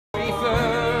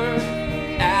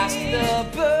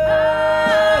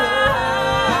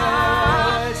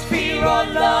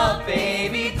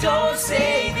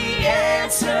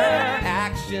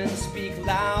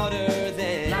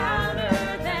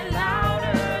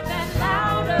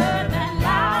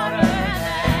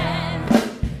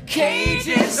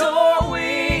Cages or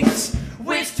wings,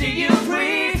 which do you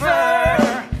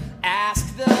prefer?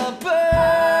 Ask the birds.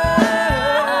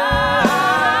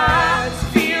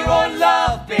 Fear or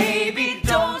love, baby,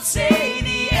 don't say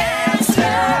the answer.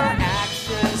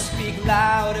 Actions speak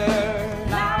louder,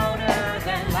 louder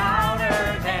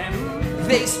than ooh.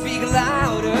 They speak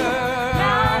louder,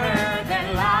 louder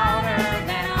than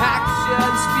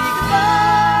actions speak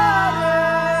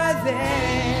louder than.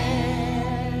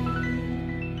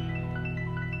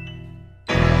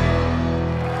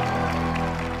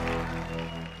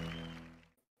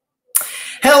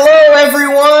 Hello,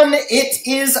 everyone. It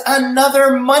is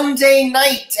another Monday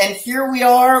night, and here we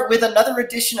are with another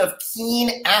edition of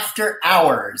Keen After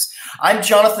Hours. I'm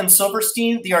Jonathan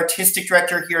Silverstein, the artistic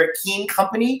director here at Keen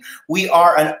Company. We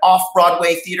are an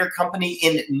off-Broadway theater company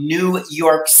in New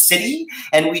York City,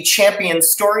 and we champion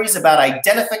stories about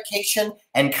identification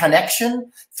and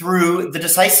connection through the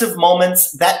decisive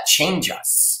moments that change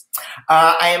us.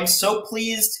 I am so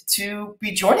pleased to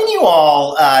be joining you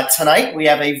all tonight. We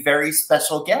have a very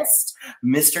special guest,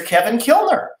 Mr. Kevin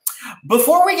Kilner.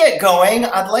 Before we get going,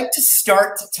 I'd like to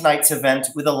start tonight's event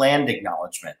with a land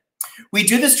acknowledgement. We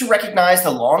do this to recognize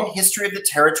the long history of the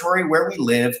territory where we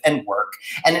live and work,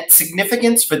 and its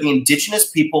significance for the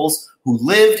indigenous peoples who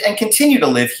lived and continue to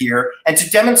live here, and to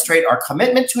demonstrate our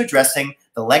commitment to addressing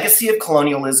the legacy of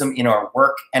colonialism in our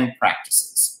work and practices.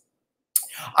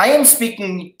 I am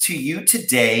speaking to you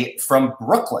today from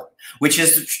Brooklyn, which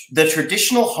is the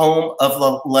traditional home of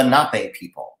the Lenape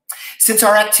people. Since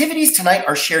our activities tonight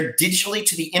are shared digitally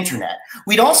to the internet,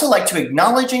 we'd also like to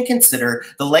acknowledge and consider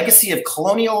the legacy of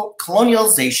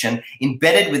colonialization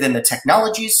embedded within the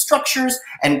technologies, structures,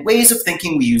 and ways of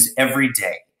thinking we use every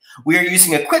day. We are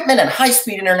using equipment and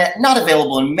high-speed internet not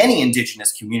available in many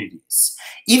indigenous communities.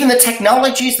 Even the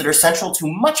technologies that are central to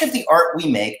much of the art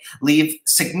we make leave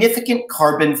significant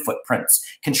carbon footprints,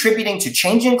 contributing to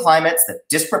changing climates that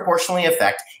disproportionately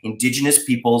affect indigenous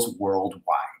peoples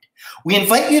worldwide. We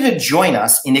invite you to join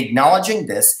us in acknowledging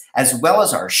this, as well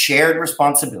as our shared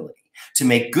responsibility to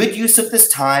make good use of this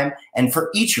time, and for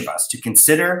each of us to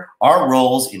consider our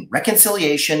roles in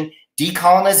reconciliation,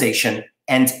 decolonization,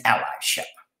 and allyship.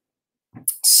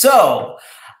 So,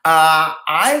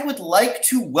 I would like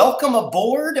to welcome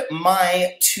aboard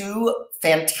my two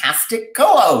fantastic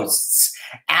co-hosts,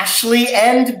 Ashley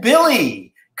and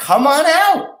Billy. Come on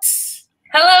out.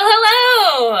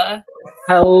 Hello.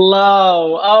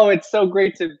 Hello. Oh, it's so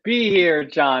great to be here,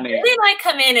 Johnny. We like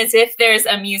come in as if there's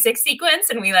a music sequence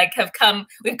and we've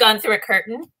gone through a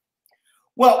curtain.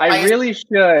 Well, I really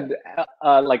should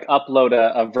upload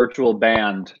a virtual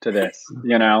band to this,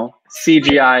 you know,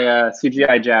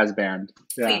 CGI jazz band.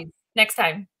 Yeah. Please, next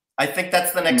time. I think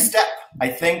that's the next step. I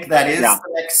think that is the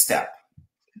next step.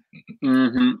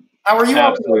 Mm-hmm. How are you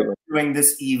all doing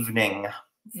this evening?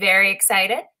 Very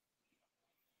excited.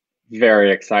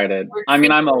 Very excited.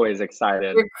 I'm always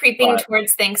excited. We're creeping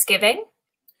towards Thanksgiving.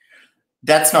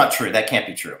 That's not true. That can't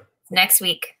be true. Next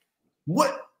week.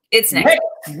 What? It's next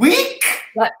week?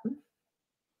 What?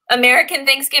 American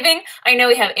Thanksgiving? I know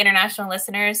we have international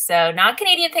listeners, so not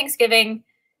Canadian Thanksgiving.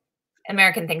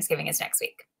 American Thanksgiving is next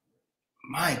week.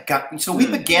 My God. So we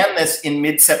began this in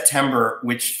mid-September,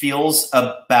 which feels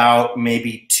about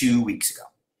maybe 2 weeks ago.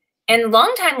 And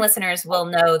longtime listeners will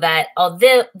know that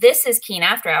although this is Keen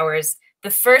After Hours,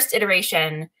 the first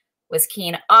iteration was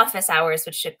Keen Office Hours,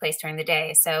 which took place during the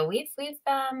day. So we've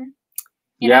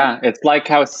it's like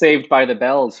how Saved by the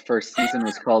Bell's first season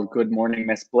was called Good Morning,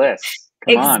 Miss Bliss.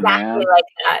 Come on, man. Exactly like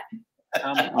that.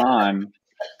 Come on.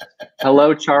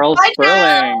 Hello, Charles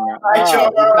Sperling. Hi,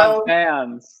 Charles.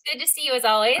 Fans. Good to see you as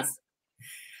always.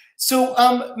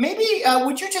 So maybe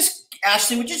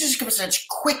Ashley, would you just give us a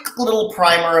quick little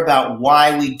primer about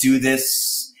why we do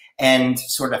this and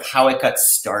sort of how it got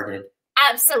started?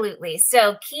 Absolutely.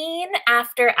 So Keen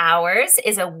After Hours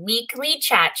is a weekly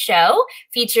chat show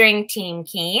featuring Team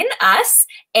Keen, us,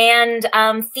 and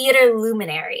theater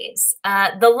luminaries.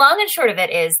 The long and short of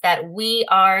it is that we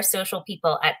are social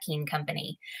people at Keen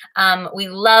Company. We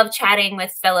love chatting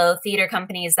with fellow theater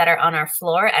companies that are on our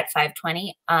floor at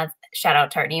 520. Shout out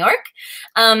to Art New York.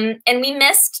 And we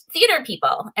missed theater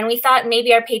people. And we thought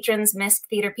maybe our patrons missed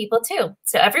theater people too.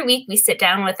 So every week we sit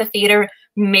down with a theater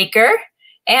maker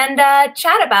and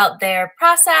chat about their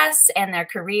process and their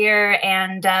career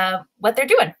and what they're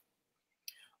doing.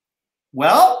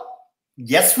 Well,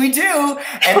 yes, we do.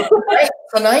 And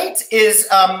tonight is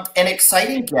an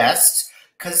exciting guest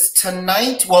because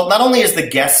tonight, well, not only is the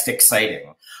guest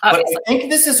exciting, but I think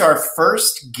this is our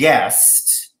first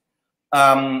guest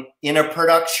in a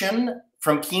production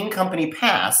from Keen Company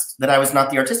past that I was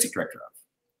not the artistic director of.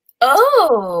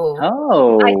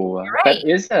 Oh, right. That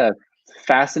is a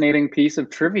fascinating piece of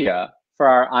trivia for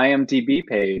our IMDb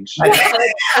page.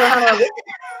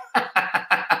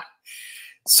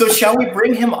 So shall we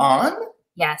bring him on?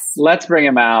 Yes. Let's bring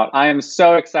him out. I am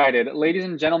so excited. Ladies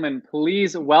and gentlemen,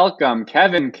 please welcome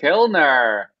Kevin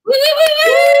Kilner.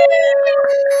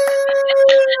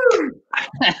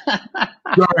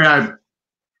 Sorry,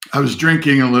 I was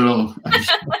drinking a little.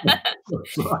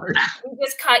 Sorry. We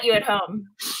just caught you at home.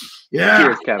 Yeah.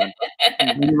 Cheers, Kevin.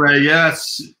 Anyway,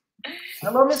 yes.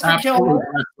 Hello, Mr. Kilner.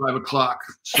 5 o'clock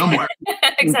somewhere.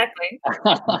 Exactly.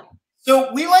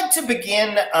 So we like to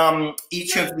begin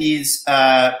each of these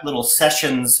little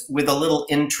sessions with a little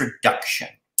introduction.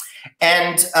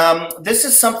 And this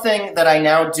is something that I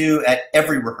now do at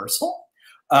every rehearsal.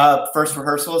 First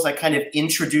rehearsal is I kind of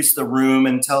introduce the room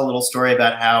and tell a little story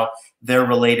about how they're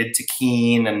related to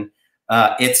Keen and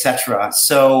etc.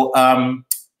 So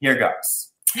here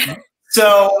goes.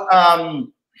 So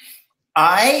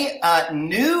I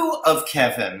knew of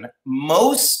Kevin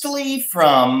mostly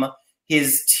from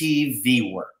his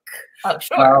TV work. Oh,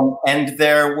 sure. And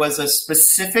there was a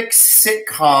specific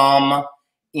sitcom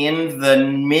in the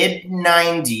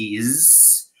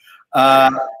mid-90s,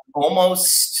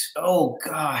 almost, oh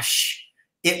gosh,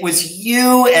 it was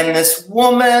you and this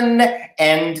woman,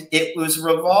 and it was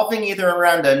revolving either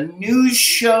around a news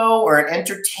show or an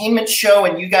entertainment show,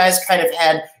 and you guys kind of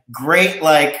had great,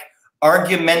 like,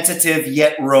 argumentative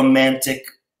yet romantic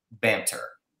banter.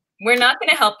 We're not going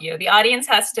to help you. The audience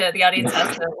has to.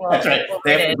 That's right.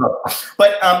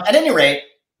 But at any rate,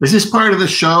 is this part of the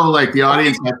show? Like the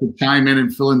audience has to chime in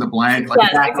and fill in the blank. Like,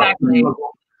 yes, exactly.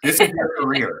 This is your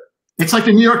career. It's like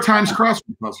the New York Times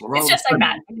crossword puzzle. It's just like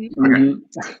that. Okay.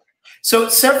 So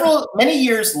many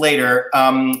years later,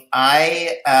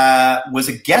 I was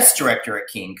a guest director at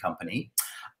Keen Company.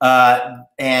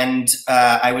 And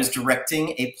I was directing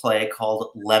a play called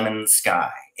Lemon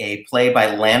Sky, a play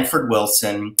by Lanford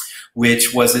Wilson,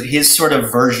 which was his sort of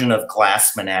version of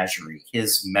Glass Menagerie,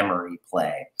 his memory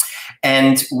play.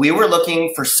 And we were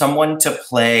looking for someone to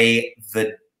play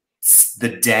the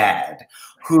dad,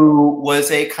 who was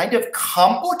a kind of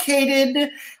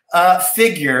complicated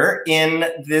figure in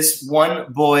this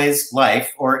one boy's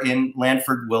life, or in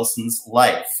Lanford Wilson's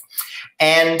life.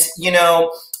 And, you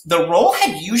know, the role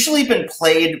had usually been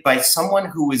played by someone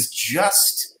who was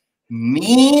just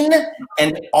mean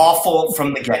and awful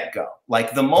from the get-go.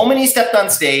 Like the moment he stepped on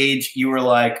stage, you were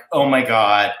like, oh my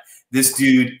God, this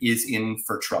dude is in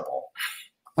for trouble.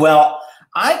 Well,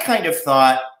 I kind of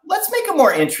thought, let's make a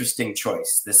more interesting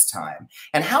choice this time.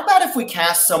 And how about if we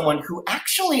cast someone who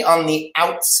actually on the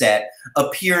outset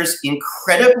appears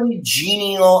incredibly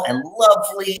genial and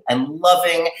lovely and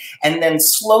loving, and then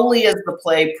slowly as the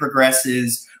play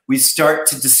progresses, we start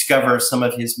to discover some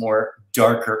of his more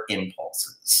darker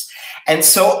impulses. And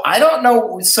so I don't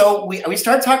know, so we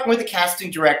started talking with the casting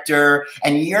director,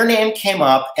 and your name came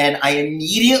up, and I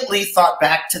immediately thought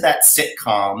back to that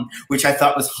sitcom, which I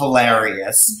thought was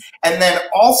hilarious. And then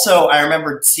also I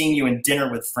remembered seeing you in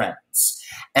Dinner with Friends.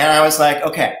 And I was like,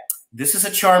 okay, this is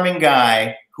a charming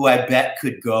guy who I bet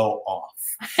could go off.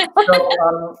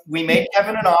 So we made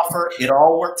Kevin an offer. It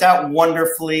all worked out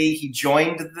wonderfully. He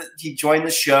joined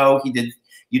the show. You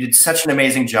did such an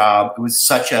amazing job. It was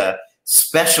such a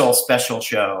special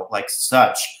show, like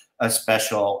such a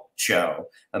special show.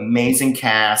 Amazing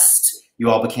cast.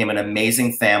 You all became an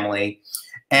amazing family.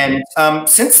 And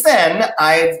since then,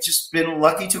 I've just been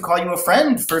lucky to call you a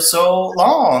friend for so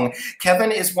long. Kevin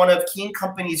is one of Keen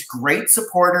Company's great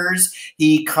supporters.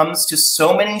 He comes to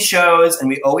so many shows, and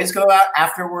we always go out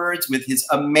afterwards with his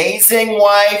amazing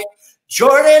wife,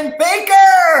 Jordan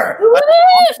Baker. Woo!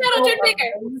 Shout out Jordan Baker.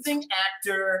 Amazing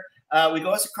actor. We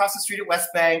go across the street at West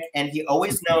Bank, and he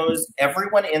always knows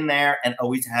everyone in there and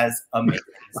always has amazing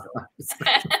stories.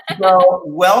 So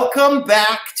welcome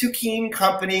back to Keen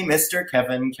Company, Mr.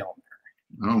 Kevin Kilner.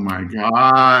 Oh my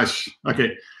gosh.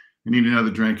 Okay, I need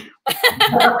another drink.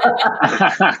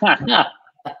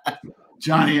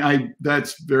 Johnny,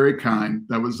 that's very kind.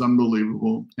 That was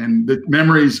unbelievable. And the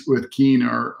memories with Keen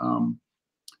are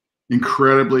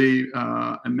incredibly,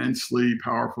 immensely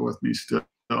powerful with me still,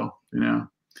 you know.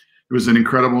 It was an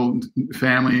incredible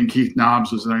family, and Keith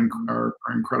Nobbs was our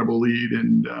incredible lead,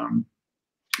 and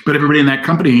but everybody in that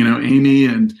company, you know, Amy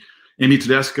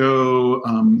Tedesco,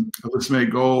 Alyssa May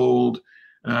Gold.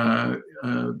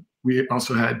 We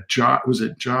also had Josh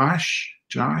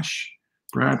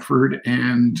Bradford,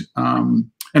 and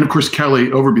of course Kelly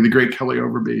Overby, the great Kelly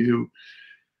Overby, who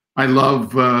I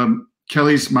love.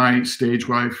 Kelly's my stage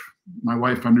wife. My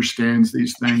wife understands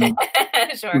these things.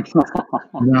 Sure. You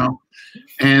know,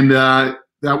 and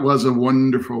that was a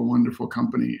wonderful, wonderful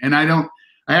company. And I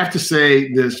have to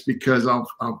say this because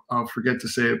I'll forget to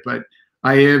say it, but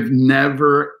I have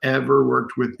never, ever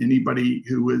worked with anybody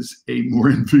who was a more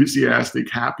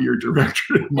enthusiastic, happier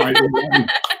director in my life.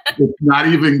 It's not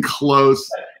even close.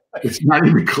 It's not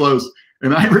even close.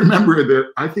 And I remember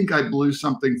that I think I blew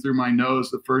something through my nose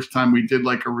the first time we did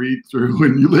like a read through,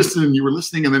 and you were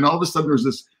listening, and then all of a sudden there was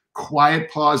this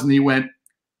quiet pause, and he went,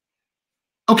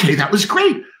 "Okay, that was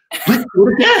great. Let's do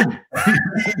it again."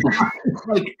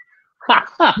 Like,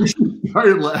 I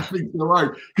started laughing so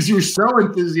hard because you were so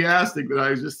enthusiastic that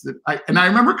I was just, and I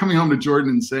remember coming home to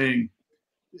Jordan and saying,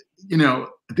 you know,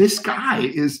 this guy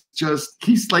is just,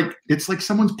 he's like, it's like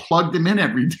someone's plugged him in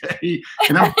every day.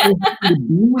 And I'm so happy to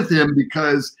be with him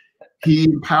because he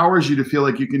empowers you to feel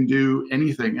like you can do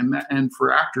anything. And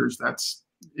for actors, that's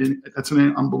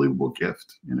an unbelievable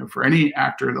gift. You know, for any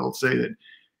actor, they'll say that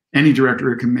any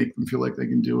director can make them feel like they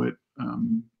can do it.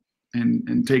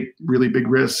 And take really big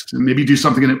risks and maybe do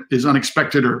something that is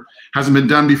unexpected or hasn't been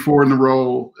done before in the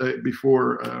role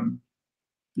before.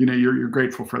 You know, you're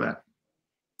grateful for that.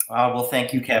 Well,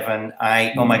 thank you, Kevin.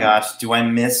 Oh my gosh, do I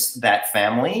miss that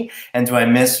family? And do I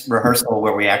miss rehearsal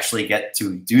where we actually get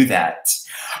to do that?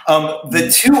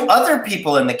 The two other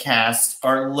people in the cast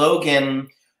are Logan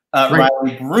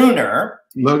Riley Bruner.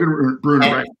 Logan Bruner,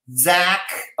 and right. Zach,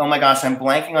 oh my gosh, I'm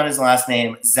blanking on his last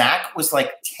name. Zach was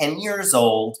like 10 years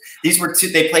old. These were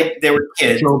they were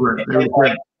kids. Children. They were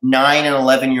like 9 and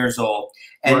 11 years old.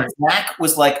 And right. Zach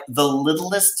was like the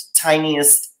littlest,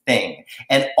 tiniest thing.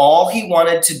 And all he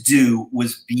wanted to do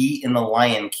was be in The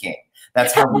Lion King.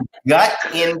 That's how he got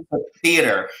into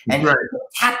theater. And right. He did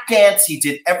tap dance, he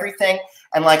did everything.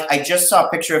 And like, I just saw a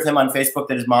picture of him on Facebook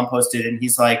that his mom posted, and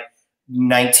he's like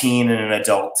 19 and an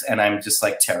adult, and I'm just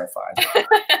like terrified.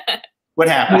 What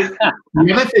happened?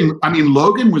 The other thing, I mean,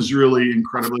 Logan was really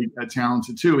incredibly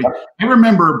talented too. I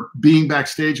remember being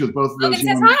backstage with both of those. Logan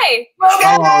says hi.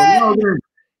 Logan!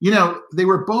 You know, they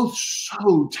were both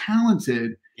so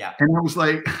talented. Yeah. And I was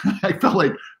like, I felt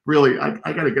like, really,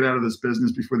 I got to get out of this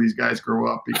business before these guys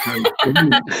grow up, because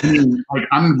like,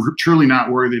 I'm truly not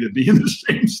worthy to be in the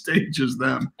same stage as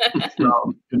them.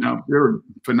 So, you know, they were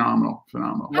phenomenal.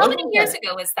 How many years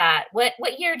ago was that?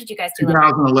 What year did you guys do?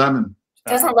 2011.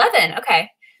 2011. Okay.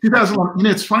 2011. You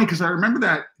know, it's funny because I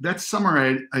remember that summer.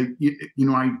 I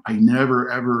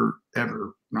never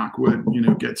ever knock wood, you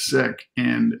know, get sick.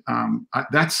 And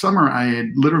that summer I had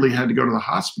literally had to go to the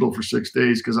hospital for 6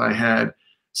 days because I had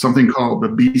something called the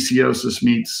babesiosis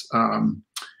meets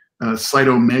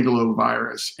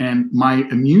cytomegalovirus, and my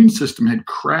immune system had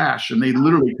crashed, and they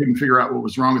literally couldn't figure out what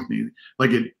was wrong with me.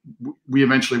 Like we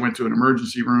eventually went to an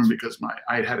emergency room because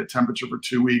I had had a temperature for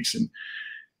 2 weeks, and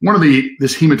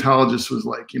this hematologist was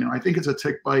like, you know, I think it's a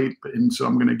tick bite, and so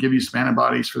I'm going to give you some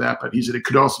antibodies for that. But he said it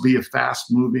could also be a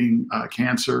fast-moving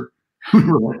cancer. We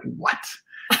were like, what?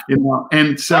 You know,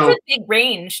 and so that's a big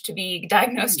range to be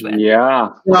diagnosed with.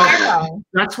 Yeah. Well,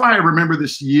 that's why I remember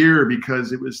this year,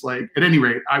 because it was like, at any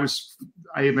rate, I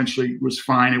eventually was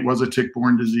fine. It was a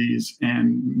tick-borne disease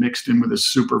and mixed in with a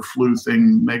super flu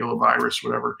thing, megalovirus,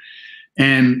 whatever.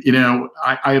 And, you know,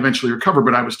 I eventually recovered,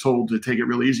 but I was told to take it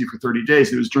really easy for 30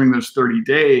 days. It was during those 30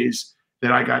 days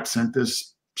that I got sent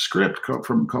this script called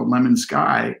Lemon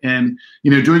Sky. And,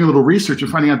 you know, doing a little research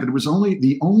and finding out that it was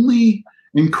the only,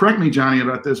 and correct me, Johnny,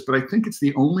 about this, but I think it's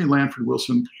the only Lanford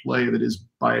Wilson play that is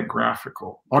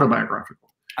autobiographical.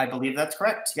 I believe that's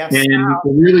correct. Yes. And it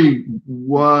really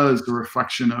was a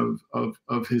reflection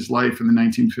of his life in the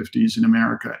 1950s in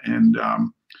America. And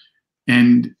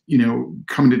you know,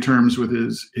 coming to terms with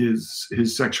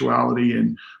his sexuality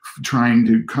and trying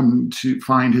to come to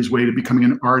find his way to becoming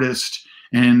an artist,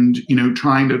 and, you know,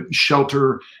 trying to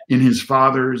shelter in his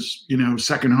father's, you know,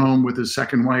 second home with his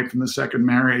second wife and the second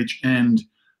marriage. And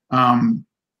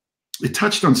it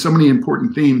touched on so many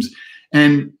important themes.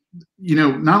 And, you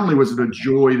know, not only was it a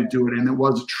joy to do it, and it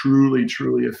was truly,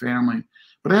 truly a family,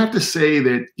 but I have to say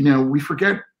that, you know, we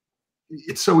forget.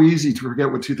 It's so easy to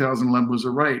forget what 2011 was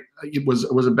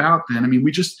was about then. I mean,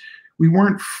 we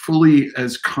weren't fully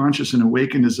as conscious and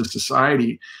awakened as a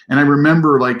society. And I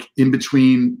remember, like, in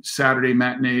between Saturday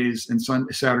matinees and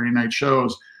Saturday night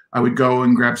shows, I would go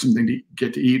and grab something to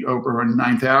get to eat over on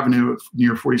 9th Avenue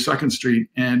near 42nd Street.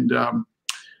 And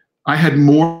I had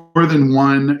more than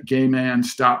one gay man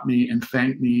stop me and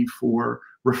thank me for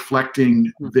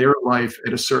reflecting their life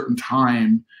at a certain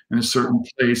time in a certain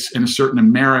place in a certain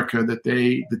America that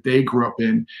they grew up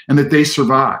in and that they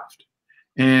survived.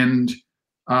 And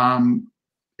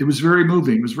it was very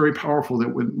moving. It was very powerful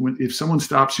that if someone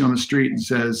stops you on the street and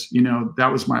says, you know,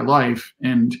 that was my life,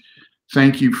 and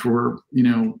thank you for,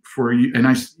 for you,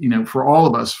 and for all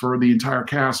of us, for the entire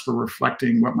cast, for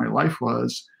reflecting what my life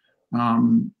was,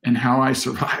 and how I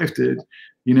survived it.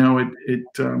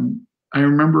 I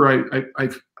remember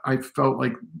I felt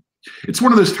like it's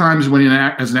one of those times when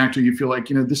as an actor, you feel like,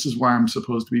 this is why I'm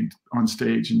supposed to be on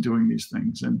stage and doing these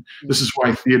things. And this is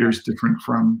why theater is different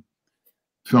from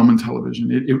film and television.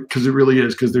 Because it really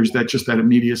is, because there's that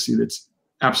immediacy that's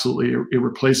absolutely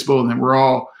irreplaceable, and that we're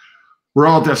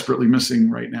all desperately missing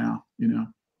right now,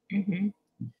 Mm-hmm.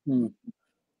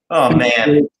 Oh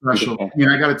man, special. I mean,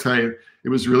 I got to tell you, it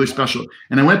was really special.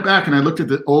 And I went back and I looked at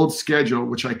the old schedule,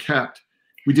 which I kept.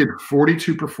 We did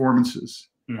 42 performances.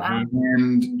 Wow.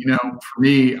 And for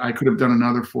me, I could have done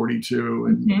another 42,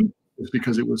 and it's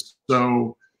because it was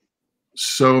so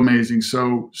amazing,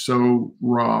 so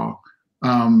raw.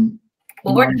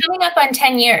 Well, we're coming up on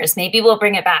 10 years. Maybe we'll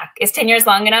bring it back. Is 10 years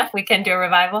long enough? We can do a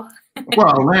revival.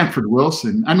 Well, Lanford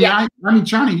Wilson. I mean, I mean,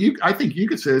 Johnny, I think you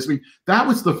could say this. I mean, that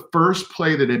was the first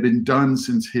play that had been done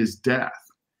since his death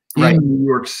in New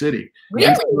York City.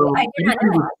 Really? So I did not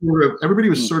know that. Everybody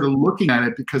was sort of looking at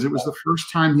it because it was the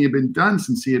first time he had been done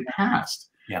since he had passed.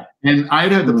 Yeah. And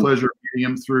I'd had the pleasure of meeting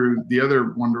him through the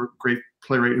other great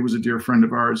playwright who was a dear friend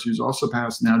of ours who's also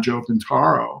passed now, Joe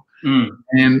Pintaro.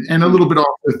 And a little bit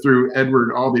also through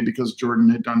Edward Albee, because Jordan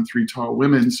had done 3 Tall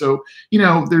Women. So,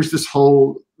 there's this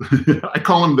whole, I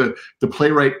call him the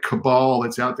playwright cabal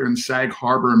that's out there in Sag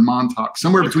Harbor and Montauk,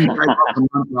 somewhere between Sag Harbor and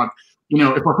Montauk.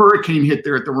 If a hurricane hit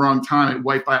there at the wrong time, it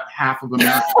wiped out half of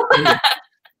America.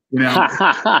 Half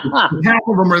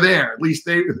of them are there. At least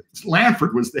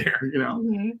Lanford was there,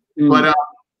 But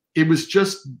it was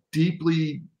just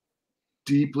deeply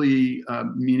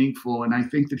meaningful, and I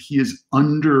think that he is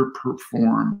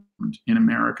underperformed in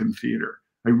American theater.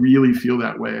 I really feel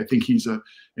that way. I think he's a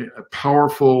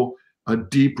powerful,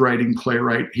 deep writing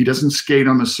playwright. He doesn't skate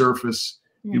on the surface.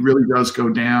 He really does go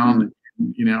down.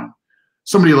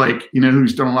 Somebody like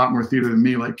who's done a lot more theater than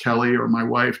me, like Kelly or my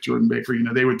wife Jordan Baker,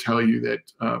 they would tell you that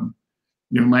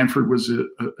Lanford was a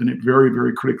very,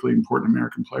 very critically important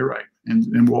American playwright,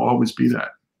 and will always be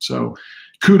that. So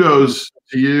kudos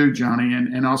to you, Johnny,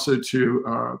 and also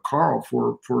to Carl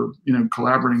for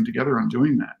collaborating together on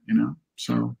doing that.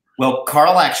 So. Well,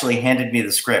 Carl actually handed me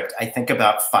the script, I think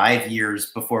about 5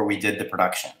 years before we did the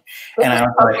production. And I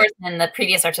was like, and the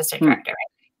previous artistic director, right?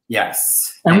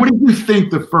 Yes. And what did you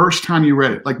think the first time you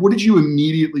read it? Like, what did you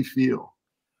immediately feel?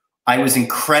 I was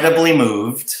incredibly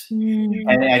moved,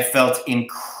 and I felt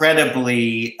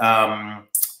incredibly, I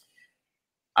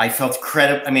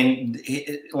mean,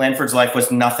 Lanford's life was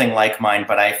nothing like mine,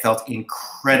 but I felt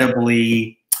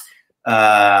incredibly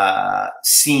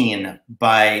seen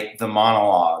by the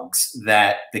monologues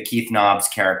that the Keith Nobbs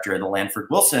character, the Lanford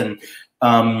Wilson,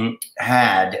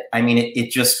 had. I mean,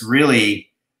 it just really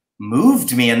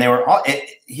moved me, and they were all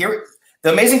here.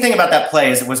 The amazing thing about that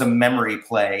play is it was a memory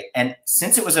play, and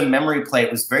since it was a memory play, it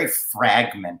was very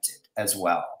fragmented as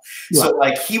well. Yeah. So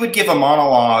like he would give a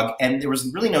monologue, and there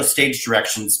was really no stage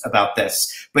directions about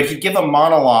this, but he'd give a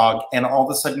monologue, and all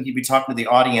of a sudden he'd be talking to the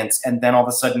audience, and then all of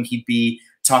a sudden he'd be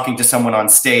talking to someone on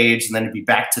stage, and then it'd be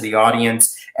back to the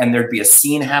audience, and there'd be a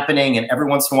scene happening, and every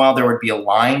once in a while there would be a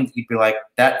line. You'd be like,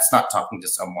 that's not talking to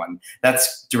someone.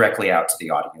 That's directly out to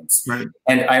the audience. Right.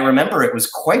 And I remember it was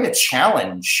quite a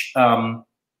challenge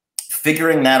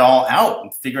figuring that all out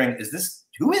and figuring,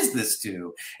 who is this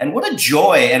to? And what a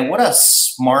joy, and what a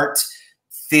smart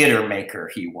theater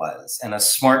maker he was, and a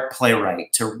smart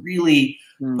playwright to really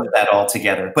put that all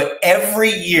together. But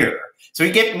every year, so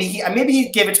he gave me, maybe he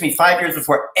gave it to me 5 years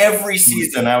before. Every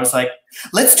season, I was like,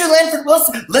 let's do Lanford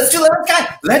Wilson. Let's do Lemon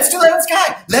Sky. Let's do Lemon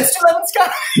Sky. Let's do Lemon Sky.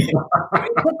 It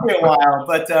took me a while,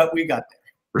 but we got there.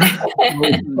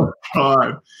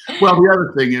 Well, the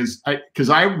other thing is,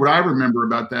 what I remember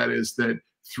about that is that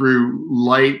through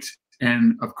light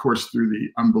and, of course, through the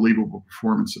unbelievable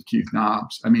performance of Keith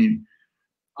Nobbs. I mean,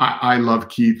 I love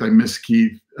Keith. I miss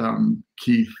Keith.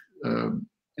 Keith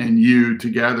and you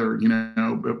together,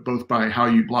 both by how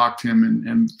you blocked him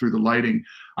and through the lighting.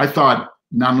 I thought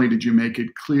not only did you make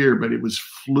it clear, but it was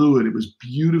fluid. It was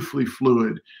beautifully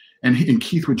fluid. And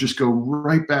Keith would just go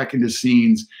right back into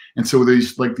scenes. And so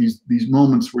there's like these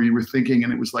moments where you were thinking,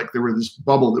 and it was like there were this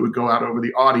bubble that would go out over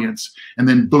the audience, and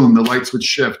then boom, the lights would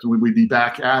shift, and we'd be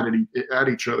back at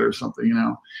each other or something,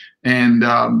 And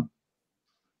I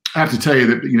have to tell you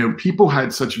that people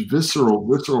had such visceral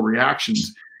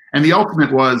reactions. And the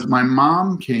ultimate was my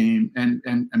mom came, and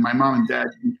my mom and dad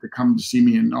used to come to see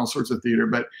me in all sorts of theater.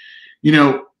 But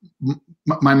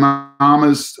my mom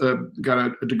has got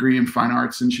a degree in fine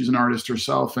arts, and she's an artist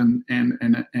herself, and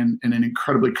an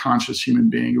incredibly conscious human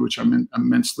being, which I'm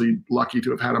immensely lucky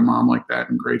to have had a mom like that,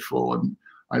 and grateful, and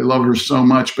I love her so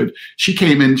much. But she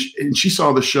came in and she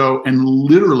saw the show, and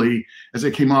literally, as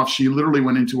it came off, she literally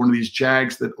went into one of these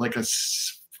jags that like a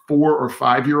 4 or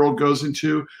 5-year-old goes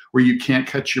into, where you can't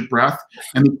catch your breath,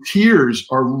 and the tears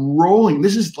are rolling.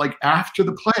 This is like after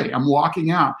the play. I'm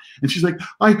walking out, and she's like,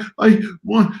 I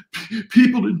want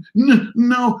people to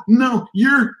no,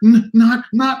 you're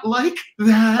not like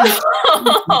that.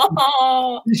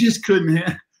 She just couldn't.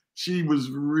 She was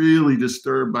really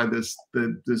disturbed by this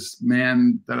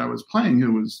man that I was playing,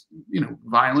 who was,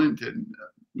 violent and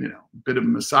a bit of a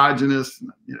misogynist, and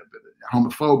a bit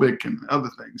homophobic and other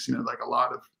things. Like a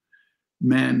lot of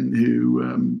men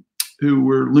who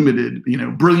were limited,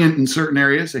 brilliant in certain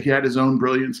areas. So he had his own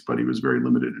brilliance, but he was very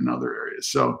limited in other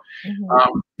areas. So,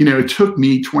 it took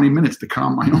me 20 minutes to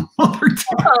calm my own mother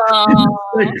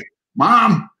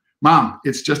down. Mom,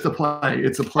 it's just a play.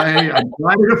 It's a play. I'm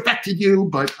glad it affected you,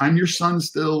 but I'm your son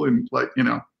still. And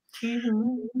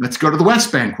let's go to the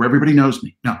West Bank where everybody knows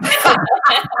me. No.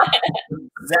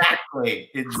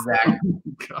 Exactly.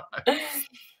 God.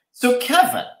 So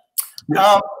Kevin,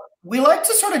 Yes. We like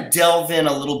to sort of delve in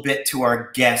a little bit to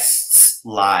our guests'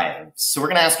 lives. So we're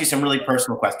going to ask you some really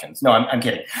personal questions. No, I'm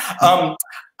kidding.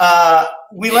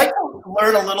 We like to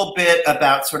learn a little bit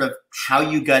about sort of how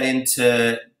you got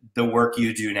into the work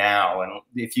you do now. And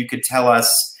if you could tell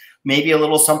us maybe a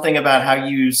little something about how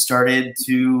you started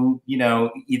to,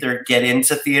 either get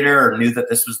into theater or knew that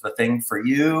this was the thing for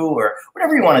you, or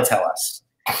whatever you want to tell us.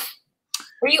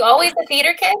 Were you always a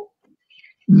theater kid?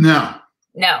 No.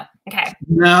 No. Okay.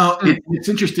 No, it's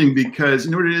interesting because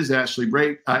you know what it is, Ashley,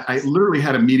 right? I literally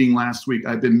had a meeting last week.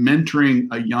 I've been mentoring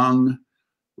a young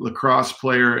lacrosse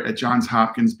player at Johns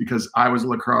Hopkins because I was a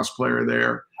lacrosse player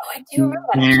there. Oh, I do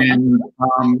remember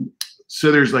that. And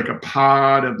so there's like a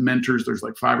pod of mentors. There's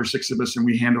like 5 or 6 of us, and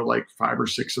we handle like 5 or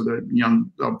 6 of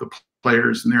the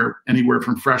players, and they're anywhere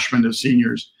from freshmen to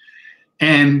seniors.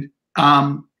 And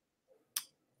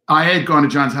I had gone to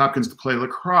Johns Hopkins to play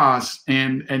lacrosse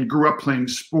and grew up playing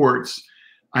sports.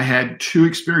 I had 2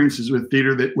 experiences with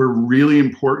theater that were really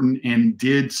important and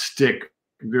did stick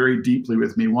very deeply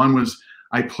with me. One was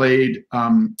I played,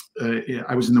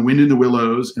 I was in The Wind in the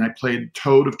Willows, and I played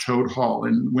Toad of Toad Hall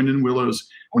in Wind in the Willows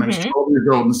when I was 12 years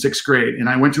old in 6th grade. And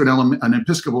I went to an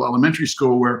Episcopal elementary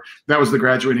school where that was the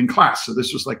graduating class. So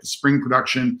this was like the spring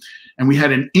production. And we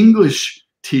had an English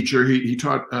teacher. He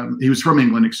taught, he was from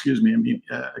England, excuse me. I mean,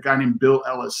 a guy named Bill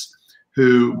Ellis,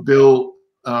 who Bill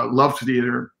loved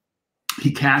theater.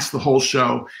 He cast the whole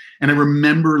show. And I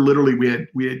remember literally we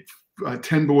had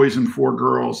 10 boys and 4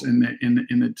 girls in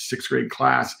the 6th grade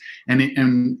class.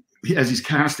 And as he's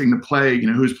casting the play,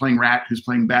 who's playing Rat, who's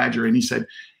playing Badger. And he said,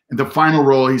 in the final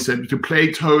role, he said, to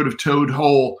play Toad of Toad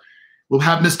Hole, we'll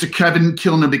have Mr. Kevin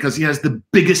Kilner because he has the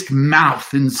biggest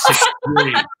mouth in 6th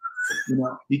grade.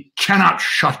 He cannot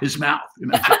shut his mouth.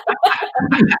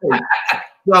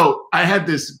 So I had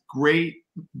this great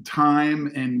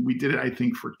time, and we did it, I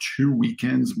think, for 2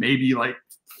 weekends, maybe like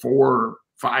 4 or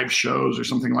 5 shows or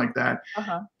something like that.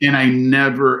 And I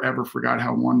never, ever forgot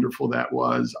how wonderful that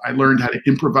was. I learned how to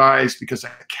improvise because a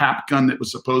cap gun that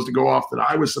was supposed to go off that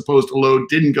I was supposed to load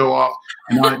didn't go off.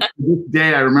 And to this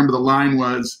day, I remember the line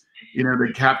was,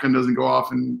 the cap gun doesn't go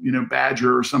off, and,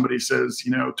 Badger or somebody says,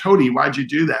 Toady, why'd you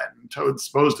do that? And Toad's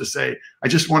supposed to say, I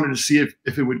just wanted to see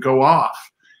if it would go off.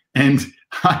 And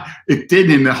it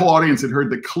didn't, and the whole audience had heard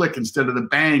the click instead of the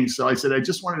bang. So I said, I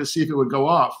just wanted to see if it would go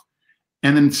off.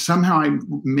 And then somehow I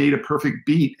made a perfect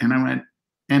beat, and I went,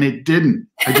 and it didn't.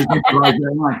 I just improvised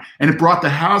that line. And it brought the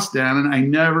house down, and I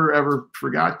never, ever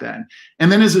forgot that.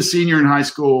 And then as a senior in high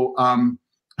school,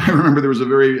 I remember there was a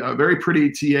very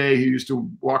pretty TA who used to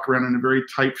walk around in a very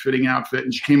tight-fitting outfit,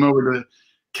 and she came over to the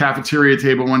cafeteria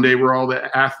table one day where all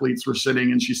the athletes were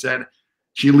sitting, and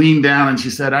she leaned down and she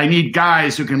said, I need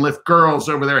guys who can lift girls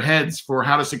over their heads for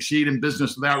how to succeed in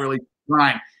business without really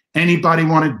trying. Anybody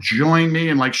want to join me?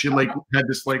 And she had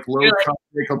this low cut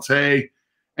décolleté,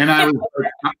 and I was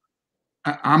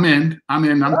like, I'm in,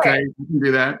 okay, you can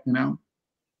do that,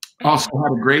 Also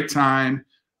had a great time.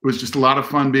 It was just a lot of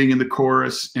fun being in the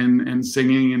chorus and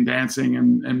singing and dancing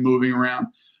and moving around.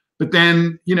 But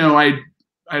then,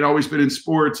 I'd always been in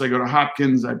sports. I go to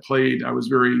Hopkins. I was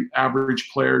very average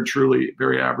player, truly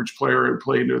very average player. I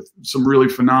played with some really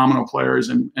phenomenal players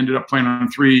and ended up playing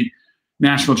on 3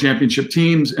 national championship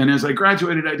teams. And as I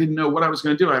graduated, I didn't know what I was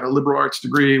going to do. I had a liberal arts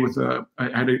degree I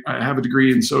have a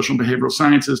degree in social and behavioral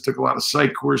sciences, took a lot of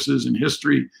psych courses and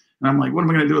history. And I'm like, what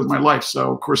am I going to do with my life?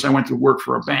 So of course I went to work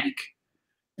for a bank.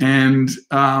 And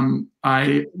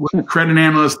I was a credit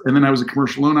analyst, and then I was a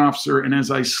commercial loan officer. And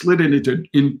as I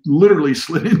literally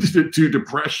slid into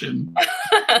depression,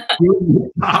 doing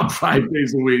the job 5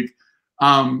 days a week.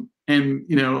 And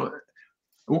you know,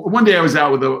 one day I was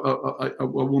out with a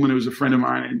woman who was a friend of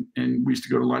mine, and we used to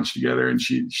go to lunch together. And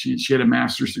she had a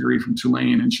master's degree from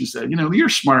Tulane, and she said, "You know, you're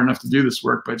smart enough to do this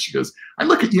work." But she goes, "I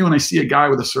look at you and I see a guy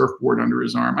with a surfboard under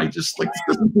his arm. I just like, this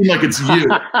doesn't seem like it's you."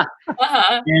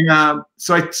 And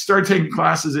so I started taking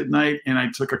classes at night, and I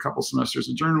took a couple semesters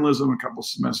of journalism, a couple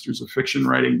semesters of fiction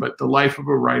writing. But the life of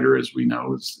a writer, as we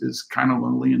know, is kind of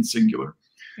lonely and singular.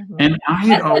 And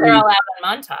That's why they're all out in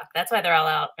Montauk. That's why they're all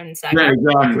out in Sacramento.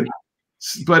 Yeah, exactly.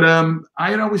 But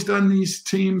I had always done these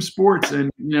team sports,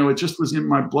 and you know, it just was in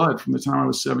my blood from the time I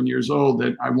was 7 years old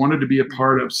that I wanted to be a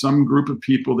part of some group of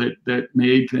people that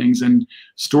made things. And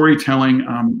storytelling,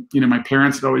 you know, my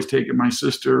parents had always taken my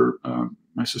sister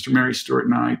Mary Stewart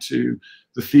and I to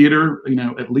the theater, you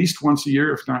know, at least once a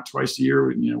year, if not twice a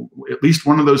year. You know, at least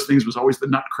one of those things was always the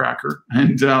Nutcracker,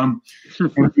 and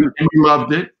we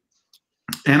loved it.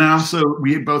 And also,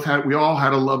 we all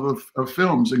had a love of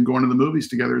films and going to the movies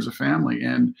together as a family.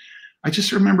 And I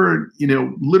just remember, you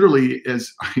know, literally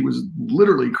as I was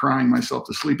literally crying myself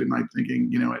to sleep at night thinking,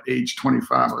 you know, at age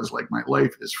 25, I was like, my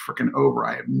life is freaking over.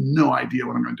 I have no idea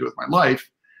what I'm going to do with my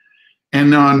life.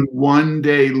 And on one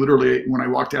day, literally, when I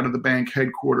walked out of the bank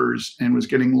headquarters and was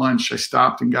getting lunch, I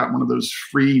stopped and got one of those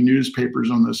free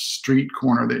newspapers on the street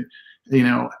corner that, you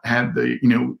know, had the, you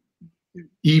know,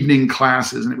 evening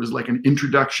classes, and it was like an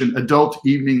adult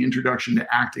evening introduction to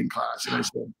acting class. And I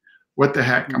said, what the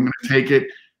heck, I'm going to take it.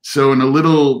 So in a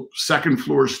little second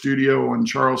floor studio on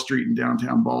Charles Street in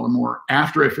downtown Baltimore,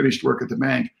 after I finished work at the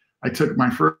bank, I took my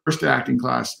first acting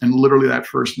class. And literally that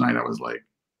first night I was like,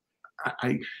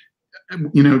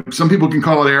 you know, some people can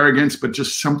call it arrogance, but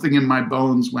just something in my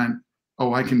bones went,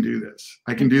 oh, I can do this.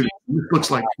 I can do this. This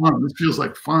looks like fun. This feels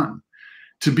like fun.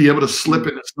 To be able to slip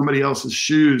into somebody else's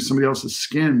shoes, somebody else's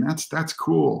skin, that's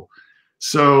cool.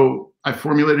 So I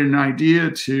formulated an idea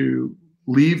to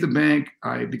leave the bank.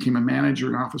 I became a manager,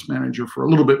 an office manager for a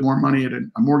little bit more money at a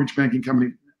mortgage banking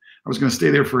company. I was going to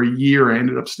stay there for a year. I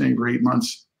ended up staying for 8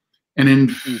 months. And in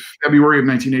February of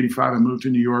 1985, I moved to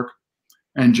New York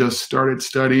and just started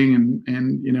studying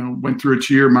and you know, went through a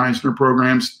 2-year Meisner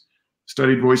programs,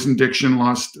 studied voice and diction,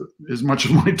 lost as much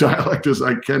of my dialect as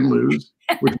I can lose,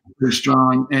 which is pretty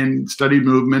strong, and studied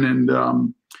movement, and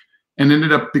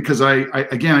ended up, because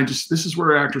this is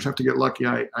where actors have to get lucky.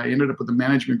 I ended up with a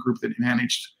management group that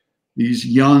managed these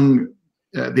young,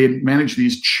 they had managed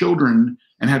these children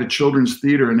and had a children's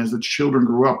theater. And as the children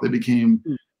grew up, they became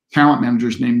talent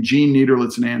managers named Gene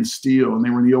Niederlitz and Ann Steele, and they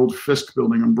were in the old Fisk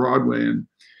building on Broadway.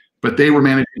 But they were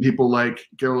managing people like,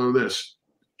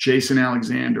 Jason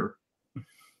Alexander,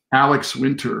 Alex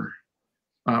Winter,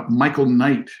 Michael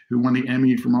Knight, who won the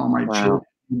Emmy from All My Children.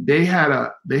 They had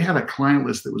a client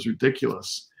list that was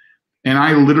ridiculous. And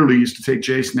I literally used to take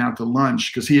Jason out to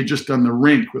lunch because he had just done The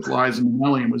Rink with Liza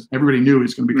Minnelli, and everybody knew he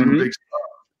was going to become a big star.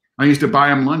 I used to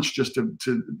buy him lunch just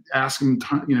to ask him,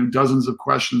 you know, dozens of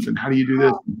questions, and how do you do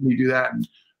this? How do you do that? And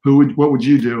what would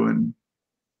you do? And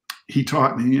he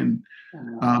taught me, and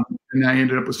I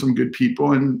ended up with some good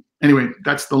people. And anyway,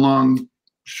 that's the long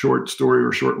short story,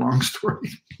 or short long story.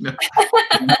 I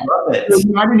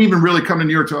didn't even really come to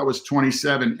New York till I was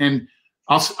 27. And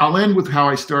I'll end with how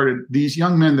I started. These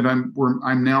young men that I'm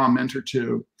now a mentor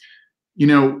to, you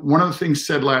know, one of the things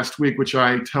said last week, which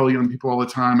I tell young people all the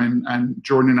time, and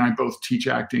Jordan and I both teach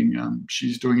acting.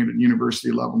 She's doing it at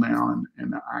university level now,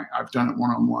 and I've done it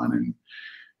one-on-one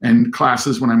and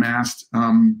classes when I'm asked,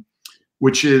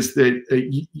 which is that,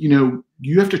 you know,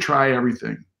 you have to try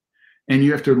everything. And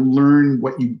you have to learn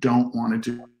what you don't want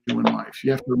to do in life.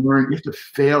 You have to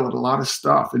fail at a lot of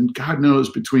stuff. And God knows,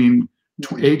 between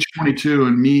age 22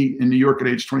 and me in New York at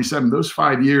age 27, those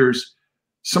 5 years,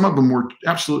 some of them were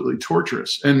absolutely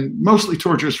torturous, and mostly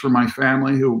torturous for my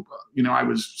family, who, you know, I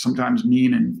was sometimes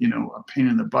mean and, you know, a pain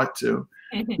in the butt to.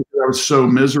 I was so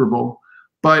miserable.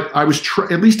 But I was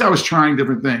at least I was trying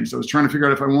different things. I was trying to figure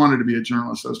out if I wanted to be a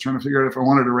journalist. I was trying to figure out if I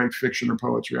wanted to write fiction or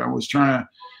poetry. I was trying to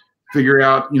figure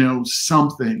out, you know,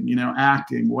 something, you know,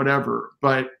 acting, whatever.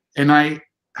 And I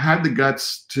had the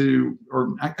guts to,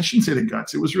 or I shouldn't say the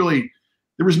guts. It was really,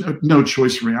 there was no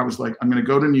choice for me. I was like, I'm going to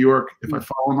go to New York. If I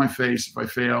fall on my face, if I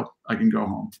fail, I can go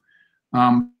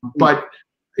home. But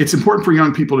it's important for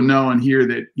young people to know and hear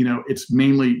that, you know, it's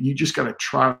mainly, you just got to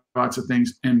try lots of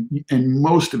things. And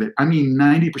most of it, I mean,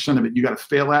 90% of it, you got to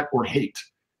fail at or hate.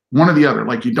 One or the other.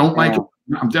 Like, you don't like it.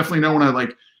 I'm definitely don't want to,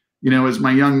 like, you know, as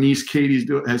my young niece Kate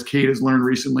has learned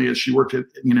recently, as she worked at,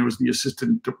 you know, as the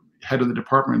assistant head of the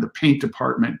department, the paint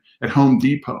department at Home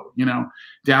Depot, you know,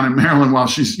 down in Maryland, while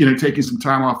she's, you know, taking some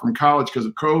time off from college because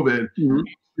of COVID. Mm-hmm.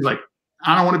 She's like,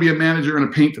 I don't want to be a manager in a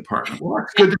paint department. Well,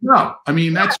 that's good to know. I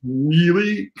mean, that's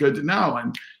really good to know.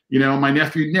 And, you know, my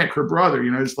nephew, Nick, her brother,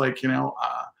 you know, it's like, you know,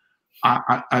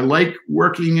 I like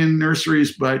working in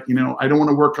nurseries, but, you know, I don't want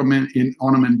to work on them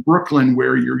in Brooklyn,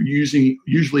 where you're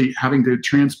usually having to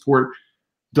transport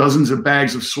dozens of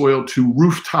bags of soil to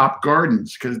rooftop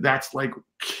gardens, because that's like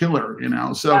killer, you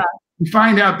know. So you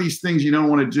find out these things you don't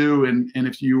want to do. And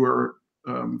if you are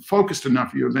focused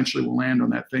enough, you eventually will land on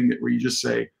that thing where you just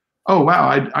say, oh, wow,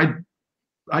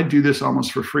 I do this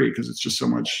almost for free, because it's just so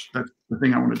much. That's the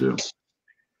thing I want to do.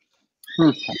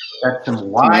 That's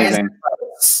some wise.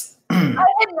 I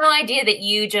had no idea that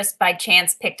you just by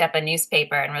chance picked up a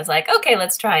newspaper and was like, okay,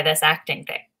 let's try this acting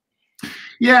thing.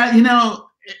 Yeah, you know,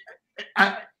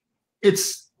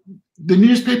 it's the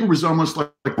newspaper was almost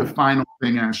like the final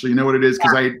thing, actually. You know what it is?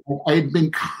 Because I had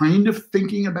been kind of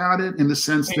thinking about it in the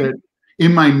sense that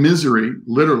in my misery,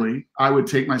 literally, I would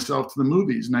take myself to the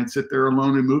movies, and I'd sit there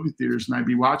alone in movie theaters and I'd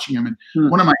be watching them. And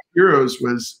one of my heroes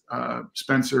was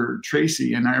Spencer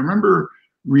Tracy. And I remember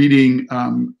reading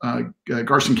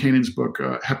Garson Kanan's book,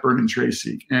 Hepburn and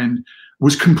Tracy, and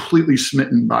was completely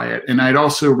smitten by it. And I'd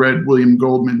also read William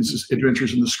Goldman's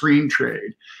Adventures in the Screen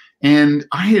Trade. And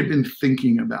I had been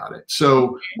thinking about it.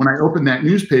 So when I opened that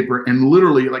newspaper, and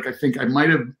literally, like, I think I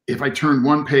might have, if I turned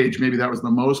one page, maybe that was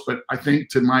the most, but I think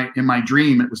in my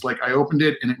dream, it was like, I opened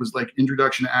it and it was like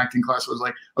Introduction to Acting class. I was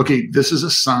like, okay, this is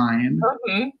a sign,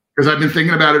 because I've been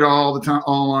thinking about it all the time,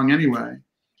 all along anyway.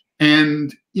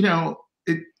 And, you know,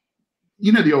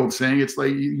 the old saying, it's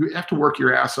like, you have to work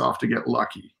your ass off to get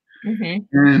lucky.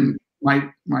 And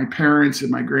my parents and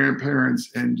my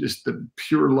grandparents, and just the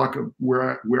pure luck of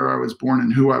where I was born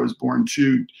and who I was born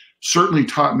to, certainly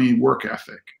taught me work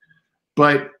ethic.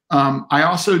 But I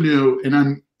also knew, and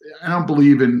I don't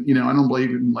believe in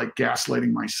like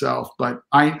gaslighting myself, but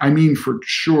I mean, for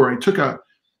sure, I took a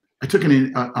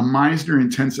Meisner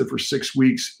intensive for 6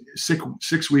 weeks,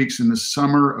 6 weeks in the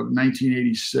summer of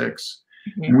 1986.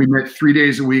 And we met 3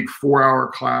 days a week,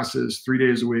 4-hour classes, 3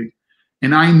 days a week.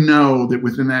 And I know that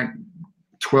within that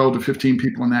 12 to 15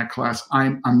 people in that class,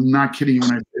 I'm not kidding you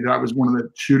when I say that I was one of the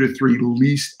 2 to 3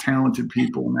 least talented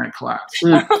people in that class.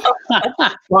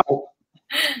 But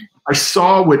I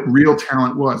saw what real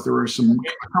talent was. There were a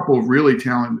couple of really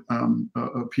talented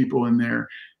people in there.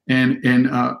 And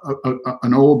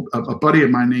a buddy of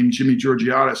mine named Jimmy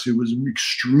Georgiadis, who was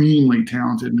extremely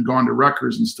talented and gone to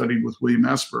Rutgers and studied with William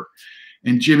Esper.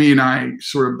 And Jimmy and I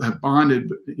sort of have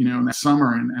bonded, you know, in that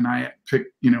summer. And I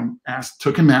picked, you know,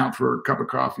 took him out for a cup of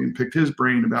coffee and picked his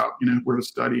brain about, you know, where to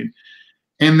study.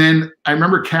 And then I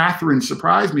remember Catherine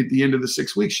surprised me at the end of the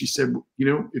 6 weeks. She said, you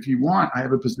know, if you want, I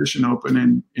have a position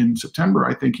open in September.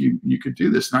 I think you could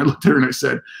do this. And I looked at her and I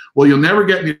said, well, you'll never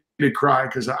get me to cry,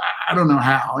 because I don't know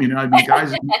how. You know, I mean,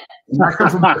 guys, I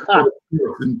come from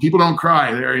and people don't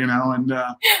cry there, you know. And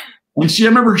I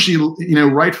remember she, you know,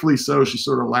 rightfully so, she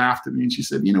sort of laughed at me and she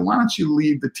said, you know, why don't you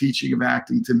leave the teaching of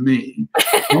acting to me?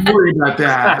 Don't worry about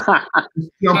that.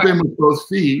 Just jump in with both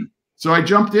feet. So I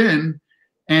jumped in,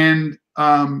 and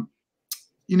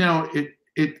you know,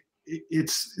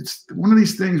 it's one of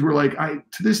these things where, like,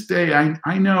 to this day,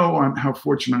 I know how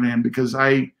fortunate I am, because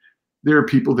there are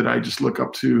people that I just look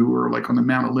up to who are like on the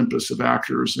Mount Olympus of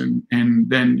actors. And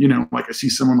then, you know, like I see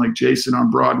someone like Jason on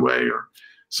Broadway, or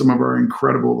some of our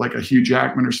incredible, like a Hugh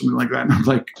Jackman or something like that. And I'm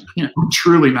like, you know, I'm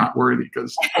truly not worthy,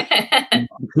 because I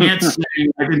can't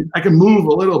sing. I can move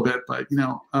a little bit, but, you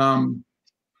know,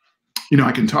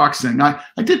 I can talk, sing. I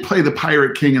did play the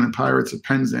Pirate King in the Pirates of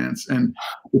Penzance. And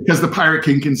because the Pirate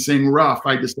King can sing rough,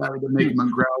 I decided to make him a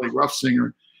growly rough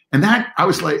singer. And that, I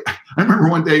was like, I remember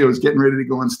one day I was getting ready to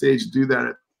go on stage to do that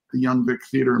at the Young Vic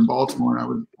Theater in Baltimore.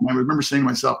 And I remember saying to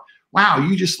myself, wow,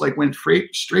 you just like went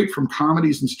straight from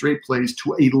comedies and straight plays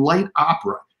to a light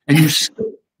opera, and you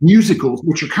musicals,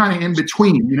 which are kind of in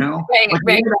between, you know? Like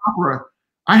light opera.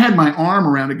 I had my arm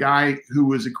around a guy who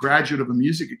was a graduate of a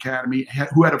music academy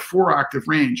who had a 4-octave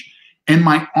range, and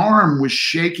my arm was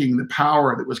shaking the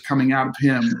power that was coming out of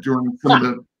him during some of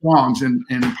the songs in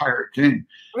Pirate King.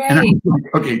 Right. And I was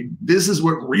like, okay, this is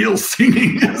what real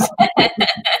singing is.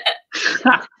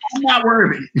 I'm not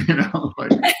worthy, you know?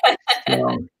 Like,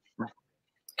 anyway.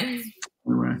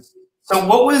 So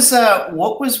what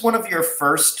was one of your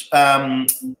first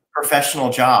professional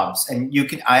jobs? And you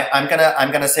could, I'm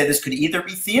gonna say this could either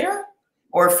be theater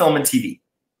or film and TV.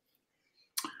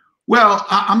 Well,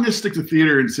 I'm going to stick to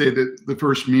theater and say that the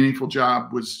first meaningful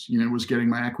job was getting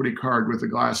my equity card with a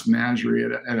glass menagerie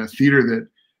at a theater that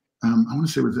I want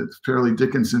to say, was it Fairleigh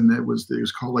Dickinson it was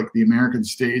called like the American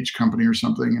Stage Company or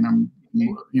something.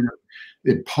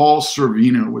 And Paul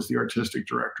Sorvino was the artistic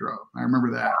director of. I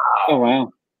remember that. Oh,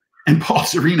 wow. And Paul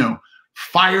Sorvino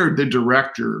fired the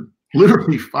director,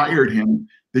 literally fired him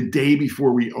the day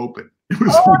before we opened. It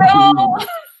was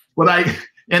but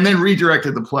and then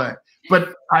redirected the play.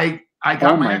 But I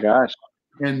got my gosh.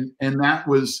 And that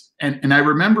was, and I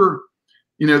remember,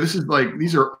 this is like,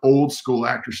 these are old school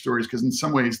actor stories, because in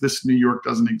some ways this New York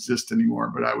doesn't exist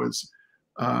anymore. But I was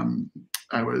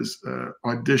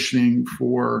auditioning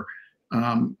for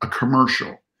a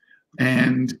commercial,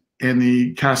 and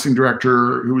the casting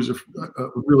director, who was a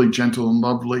really gentle and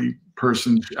lovely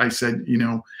person, I said,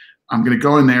 I'm going to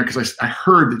go in there because I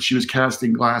heard that she was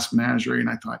casting Glass Menagerie, and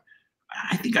I thought,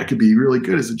 I think I could be really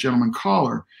good as a gentleman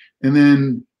caller. And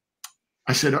then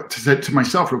I said to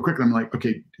myself real quickly, I'm like,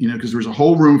 okay, because there was a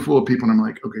whole room full of people, and I'm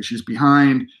like, okay, she's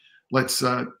behind. Let's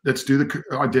do the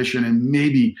audition, and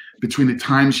maybe between the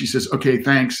time she says, okay,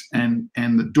 thanks, and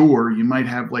the door, you might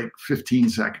have like 15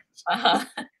 seconds,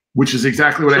 which is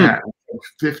exactly what I had,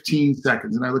 15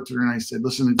 seconds. And I looked at her and I said,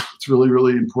 listen, it's really,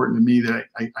 really important to me that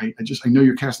I know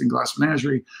you're casting Glass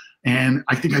Menagerie, and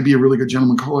I think I'd be a really good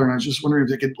gentleman caller. And I was just wondering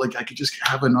if I could just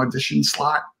have an audition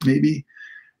slot maybe.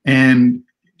 And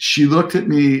she looked at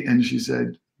me and she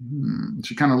said,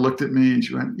 she kind of looked at me and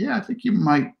she went, yeah, I think you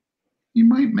might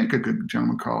make a good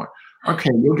gentleman caller. Okay,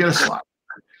 you'll get a slot.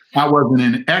 I wasn't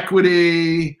in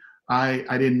equity. I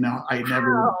didn't know. I'd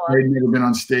never been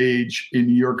on stage in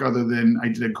New York, other than I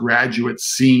did a graduate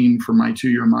scene for my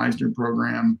 2-year Meisner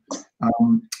program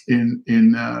in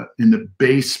the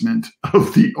basement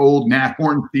of the old Nat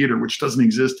Horn Theater, which doesn't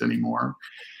exist anymore.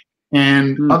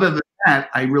 And other than that,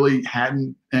 I really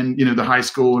hadn't. And the high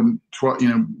school and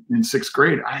in 6th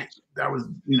grade, that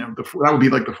would be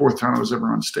like the 4th time I was ever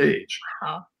on stage.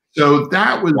 Wow. So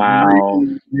that was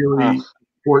really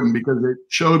important, because it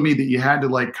showed me that you had to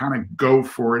like kind of go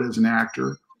for it as an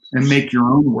actor and make your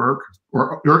own work,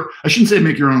 or I shouldn't say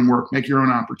make your own work, make your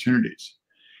own opportunities.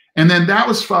 And then that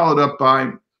was followed up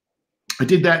by, I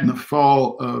did that in the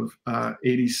fall of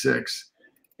 '86,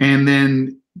 and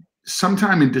then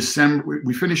sometime in December,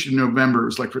 we finished in November. It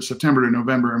was like for September to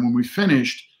November, and when we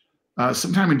finished,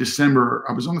 sometime in December,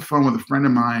 I was on the phone with a friend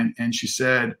of mine, and she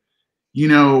said, I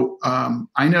know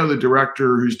the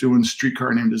director who's doing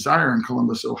Streetcar Named Desire in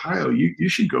Columbus, Ohio. You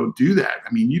should go do that.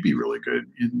 I mean, you'd be really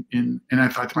good in. And I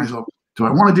thought to myself, do I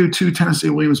want to do 2 Tennessee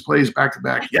Williams plays back to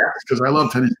back? Yes, because I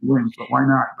love Tennessee Williams, but why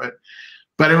not?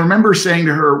 But I remember saying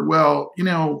to her, well,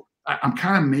 I'm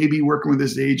kind of maybe working with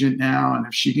this agent now, and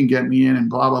if she can get me in, and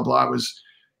blah blah blah. I was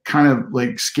kind of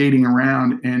like skating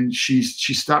around, and she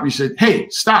stopped me and said, hey,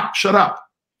 stop, shut up.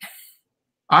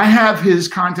 I have his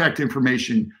contact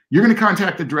information. You're going to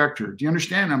contact the director. Do you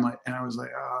understand? And I was like,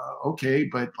 okay,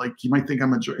 but like, you might think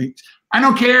I'm I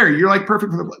don't care. You're like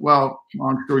perfect for the, well,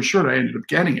 long story short, I ended up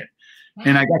getting it.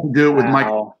 And I got to do it with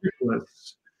Michael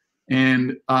Nicholas.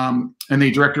 And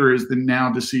the director is the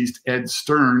now deceased Ed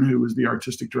Stern, who was the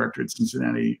artistic director at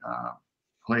Cincinnati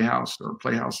Playhouse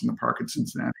in the Park at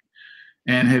Cincinnati,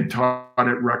 and had taught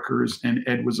at Rutgers. And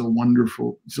Ed was a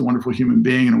wonderful human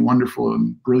being and a wonderful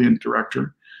and brilliant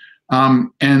director.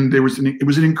 And it was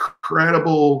an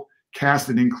incredible cast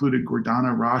that included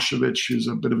Gordana Rashevich, who's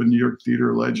a bit of a New York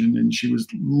theater legend, and she was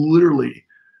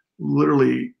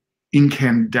literally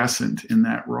incandescent in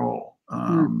that role.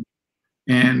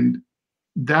 And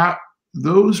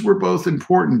those were both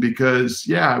important because,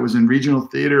 I was in regional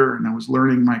theater and I was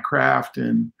learning my craft,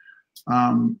 and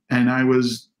I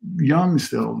was young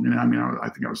still. I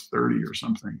think I was 30 or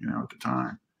something, at the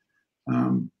time.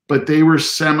 But they were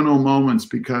seminal moments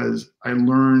because I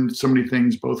learned so many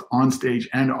things, both on stage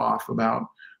and off, about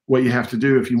what you have to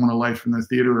do if you want a life in the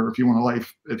theater, or if you want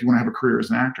to have a career as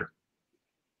an actor.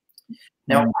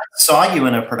 Now, I saw you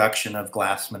in a production of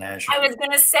Glass Menagerie. I was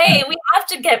going to say, we have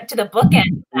to get to the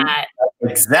bookend of that.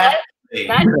 Exactly.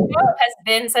 That show has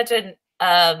been such an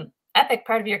epic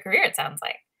part of your career, it sounds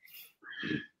like.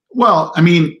 Well, I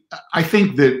mean, I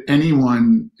think that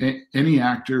any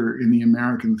actor in the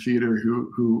American theater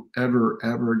who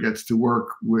ever gets to work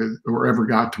with, or ever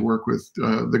got to work with,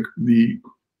 the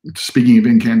speaking of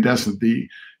incandescent, the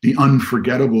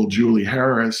unforgettable Julie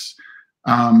Harris,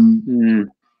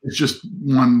 it's just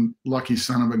one lucky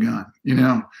son of a gun, you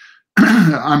know.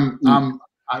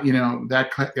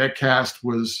 That cast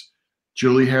was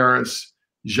Julie Harris,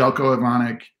 Željko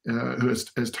Ivanek, who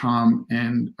as Tom,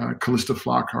 and Callista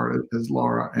Flockhart as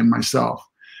Laura, and myself.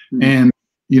 And,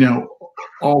 you know,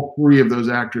 all three of those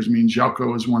actors. I mean,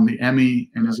 Jelko has won the Emmy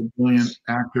and is a brilliant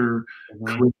actor.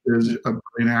 Chris is a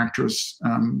brilliant actress.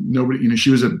 Nobody, she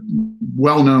was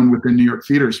well-known within New York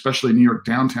theater, especially New York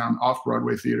downtown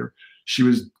off-Broadway theater. She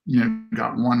was,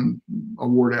 got one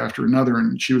award after another,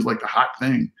 and she was like the hot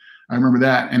thing. I remember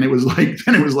that. And it was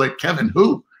like, Kevin,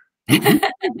 who? And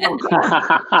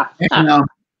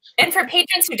for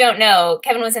patrons who don't know,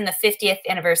 Kevin was in the 50th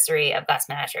anniversary of Glass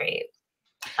Menagerie,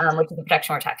 which is the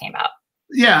production we're talking about.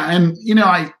 Yeah, and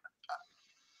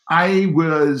I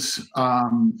was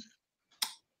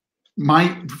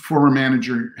my former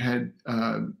manager had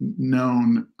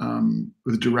known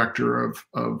the director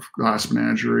of Glass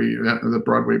Menagerie, the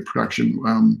Broadway production,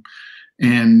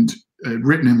 and had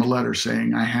written him a letter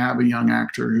saying, "I have a young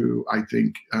actor who I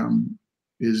think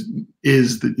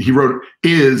he wrote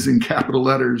is in capital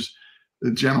letters,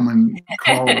 the gentleman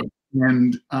called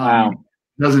and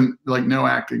doesn't like no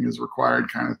acting is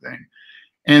required kind of thing."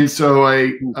 And so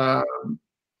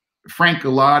Frank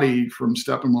Galati from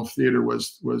Steppenwolf Theater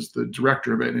was the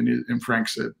director of it, and Frank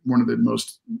said one of the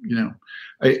most,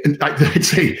 I'd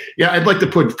say, yeah, I'd like to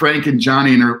put Frank and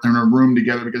Johnny in a room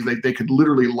together because they could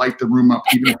literally light the room up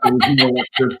even if there was no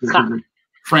electricity.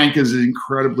 Frank is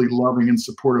incredibly loving and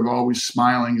supportive, always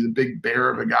smiling. He's a big bear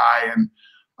of a guy,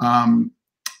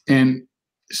 and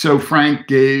so Frank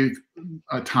gave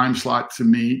a time slot to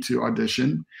me to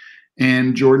audition.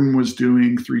 And Jordan was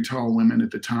doing Three Tall Women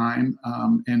at the time,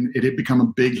 and it had become a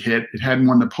big hit. It hadn't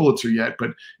won the Pulitzer yet,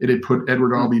 but it had put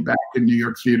Edward Albee back in New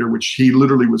York theater, which he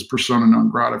literally was persona non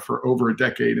grata for over a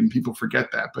decade, and people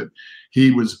forget that. But he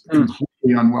was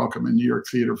completely unwelcome in New York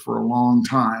theater for a long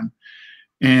time.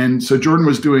 And so Jordan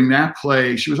was doing that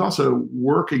play. She was also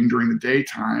working during the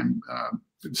daytime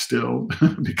still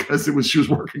because she was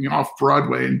working off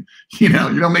Broadway, and you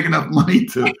don't make enough money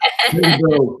to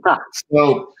go.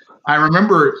 So I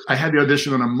remember I had the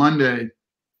audition on a Monday,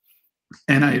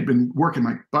 and I had been working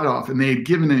my butt off, and they'd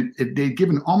given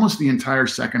almost the entire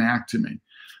second act to me,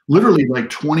 literally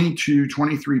like 22,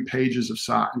 23 pages of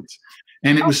sides.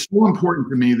 And it was so important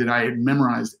to me that I had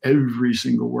memorized every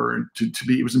single word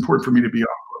it was important for me to be off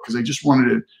because I just wanted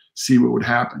to see what would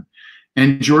happen.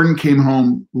 And Jordan came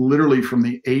home literally from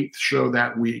the 8th show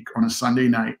that week on a Sunday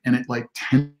night, and at like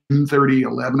 10:30,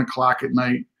 11 o'clock at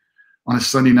night, on a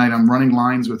Sunday night, I'm running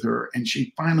lines with her, and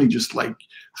she finally just like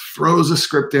throws a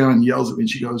script down and yells at me. And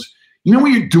she goes, "You know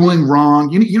what you're doing wrong?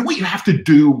 You know what you have to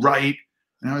do right?"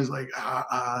 And I was like,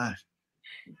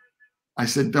 I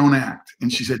said, "Don't act."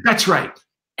 And she said, "That's right.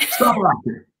 Stop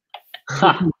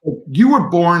acting. You were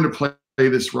born to play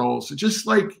this role. So just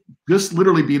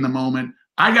literally be in the moment.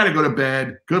 I got to go to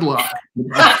bed. Good luck."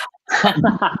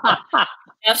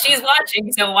 Now she's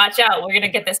watching, so watch out. We're going to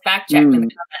get this fact checked in the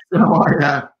comments. Oh,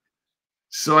 yeah.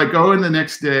 So I go in the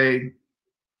next day,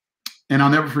 and I'll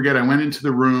never forget, I went into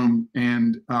the room,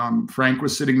 and Frank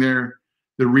was sitting there.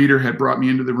 The reader had brought me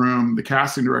into the room. The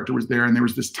casting director was there, and there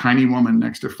was this tiny woman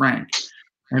next to Frank.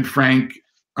 And Frank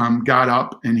got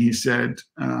up, and he said,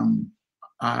 I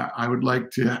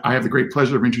have the great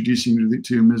pleasure of introducing you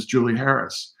to Ms. Julie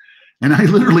Harris. And I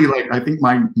literally, I think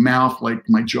my mouth,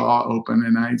 my jaw opened,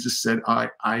 and I just said,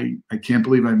 I can't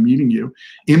believe I'm meeting you.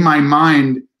 In my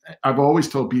mind, I've always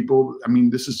told people, I mean,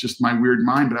 this is just my weird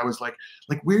mind, but I was like,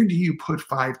 where do you put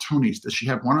 5 Tonys? Does she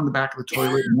have one on the back of the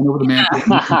toilet and one over the mantle?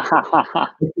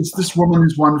 It's this woman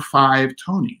who's won 5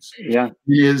 Tonys. Yeah.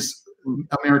 She is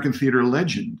American theater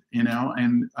legend,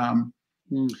 and so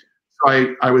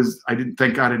I didn't,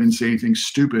 thank God I didn't say anything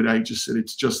stupid. I just said,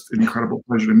 "It's just an incredible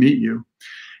pleasure to meet you."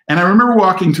 And I remember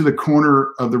walking to the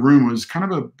corner of the room. It was kind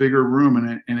of a bigger room,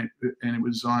 and it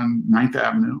was on 9th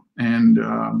Avenue, and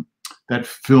that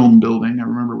film building, I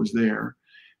remember, was there.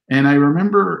 And I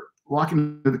remember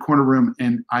walking to the corner room,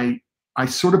 and I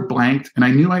sort of blanked, and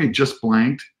I knew I had just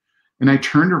blanked. And I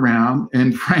turned around,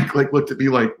 and Frank looked at me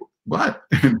like, "What?"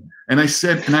 And I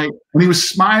said, and he was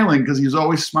smiling because he was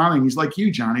always smiling. He's like you,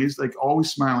 Johnny. He's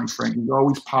always smiling, Frank. He's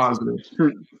always positive.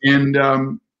 And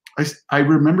I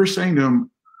remember saying to him,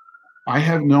 "I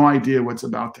have no idea what's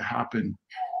about to happen."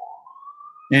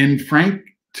 And Frank,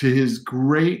 to his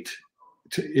one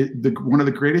of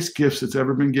the greatest gifts that's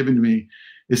ever been given to me,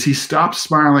 is he stopped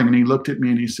smiling and he looked at me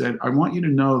and he said, "I want you to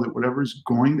know that whatever's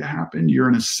going to happen, you're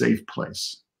in a safe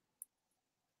place."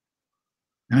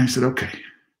 And I said, "Okay."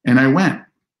 And I went.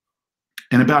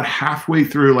 And about halfway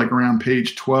through, around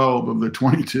page 12 of the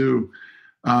 22,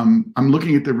 I'm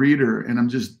looking at the reader, and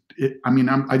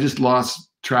I just lost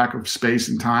track of space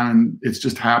and time, and it's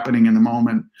just happening in the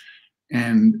moment.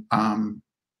 And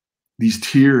these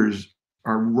tears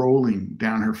are rolling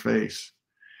down her face.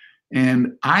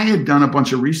 And I had done a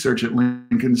bunch of research at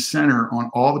Lincoln Center on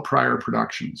all the prior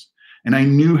productions. And I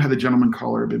knew how The Gentleman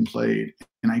Caller had been played.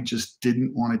 And I just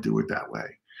didn't want to do it that way.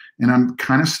 And I'm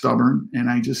kind of stubborn. And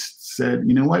I just said,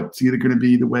 you know what? It's either going to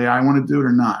be the way I want to do it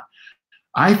or not.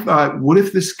 I thought, what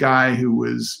if this guy who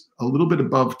was a little bit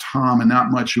above Tom and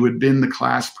not much, who had been the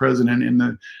class president and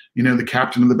the, you know, the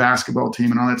captain of the basketball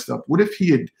team and all that stuff, what if he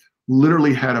had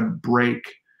literally had a break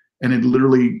and had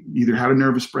literally either had a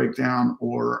nervous breakdown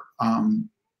or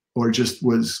just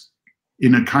was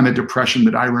in a kind of depression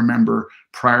that I remember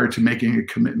prior to making a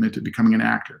commitment to becoming an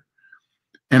actor.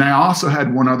 And I also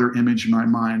had one other image in my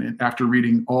mind after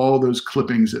reading all those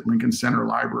clippings at Lincoln Center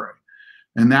Library.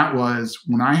 And that was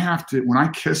when I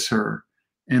kiss her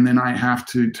and then I have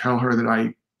to tell her that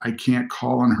I can't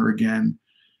call on her again.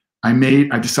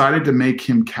 I decided to make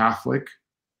him Catholic.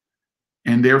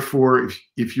 And therefore,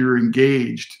 if you're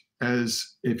engaged and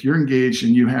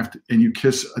you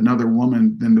kiss another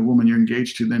woman than the woman you're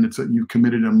engaged to, then you've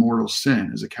committed a mortal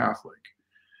sin as a Catholic.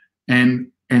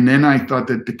 And then I thought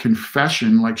that the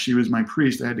confession, like she was my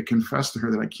priest, I had to confess to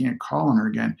her that I can't call on her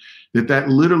again, that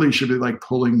literally should be like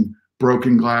pulling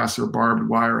broken glass or barbed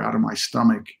wire out of my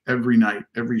stomach every night,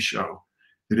 every show,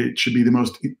 that it should be the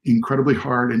most incredibly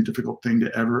hard and difficult thing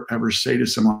to ever say to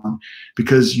someone,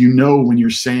 because you know when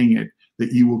you're saying it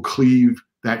that you will cleave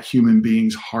that human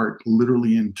being's heart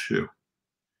literally in two,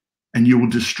 and you will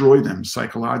destroy them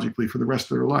psychologically for the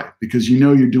rest of their life, because you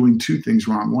know you're doing two things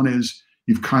wrong. One is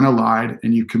you've kind of lied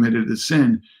and you've committed a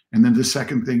sin, and then the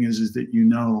second thing is that you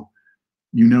know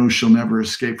she'll never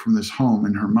escape from this home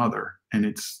and her mother, and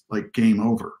it's like game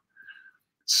over.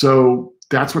 So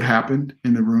that's what happened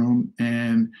in the room.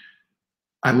 And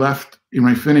I left, and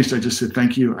when I finished, I just said,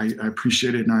 thank you. I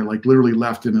appreciate it. And I like literally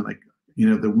left, and like, you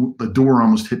know, the door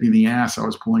almost hit me in the ass. I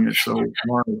was pulling it so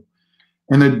hard.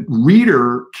 And the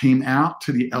reader came out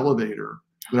to the elevator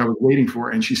that I was waiting for.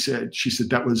 And she said,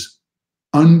 that was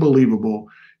unbelievable.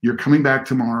 You're coming back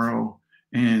tomorrow.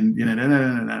 And, you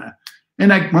know,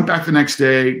 and I went back the next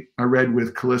day. I read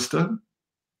with Callista.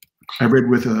 I read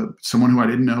with someone who I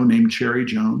didn't know named Cherry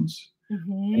Jones.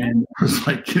 Mm-hmm. And I was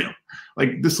like, you know,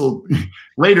 like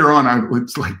later on,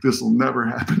 it's like, this will never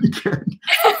happen again.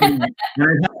 You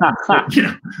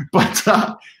know,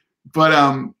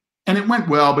 and it went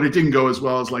well, but it didn't go as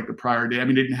well as like the prior day. I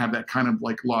mean, it didn't have that kind of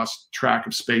like lost track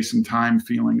of space and time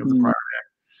feeling of the prior day.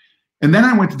 And then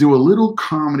I went to do a little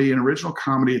comedy, an original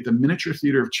comedy at the Miniature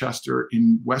Theater of Chester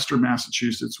in Western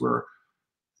Massachusetts,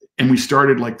 and we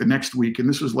started like the next week, and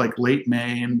this was like late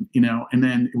May, and you know, and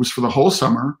then it was for the whole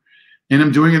summer. And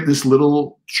I'm doing it at this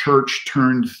little church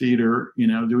turned theater, you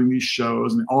know, doing these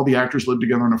shows, and all the actors lived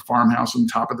together in a farmhouse on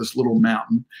top of this little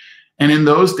mountain. And in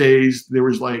those days, there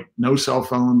was like no cell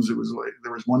phones. It was like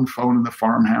there was one phone in the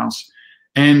farmhouse.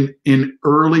 And in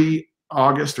early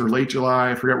August or late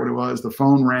July, I forget what it was, the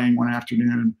phone rang one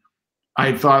afternoon.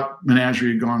 I thought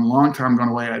Menagerie had gone a long time gone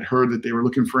away. I'd heard that they were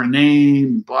looking for a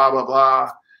name, blah, blah,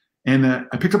 blah. And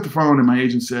I picked up the phone, and my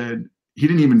agent said, he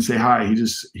didn't even say hi.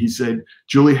 He said,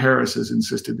 Julie Harris has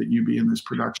insisted that you be in this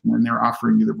production, and they're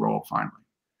offering you the role finally.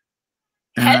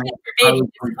 Heaven forbid you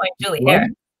disappoint Julie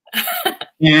Harris.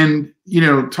 And, you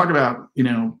know, talk about, you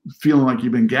know, feeling like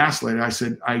you've been gaslighted. I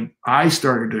said, I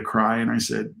started to cry, and I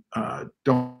said,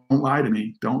 don't lie to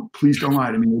me. Please don't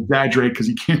lie to me. Exaggerate, because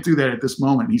you can't do that at this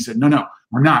moment. And he said, no,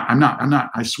 I'm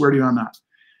not. I swear to you, I'm not.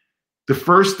 The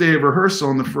first day of rehearsal,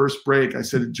 on the first break, I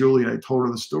said to Julie, I told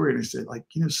her the story, and I said, like,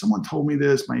 you know, someone told me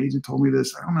this, my agent told me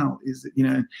this, I don't know, is it, you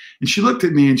know, and she looked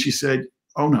at me and she said,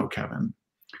 oh no, Kevin.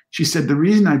 She said, the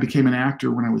reason I became an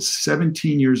actor when I was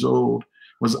 17 years old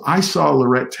was I saw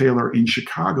Lorette Taylor in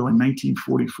Chicago in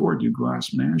 1944 do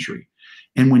Glass Menagerie.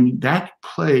 And when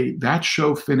that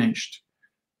show finished,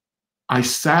 I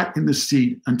sat in the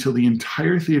seat until the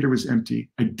entire theater was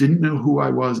empty. I didn't know who I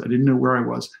was. I didn't know where I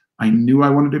was. I knew I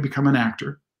wanted to become an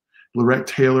actor. Lorette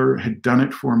Taylor had done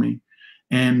it for me.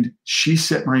 And she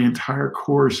set my entire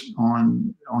course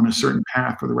on a certain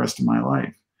path for the rest of my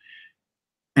life.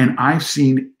 And I've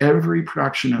seen every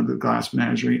production of the Glass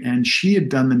Menagerie, and she had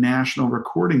done the national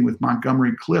recording with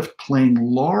Montgomery Clift playing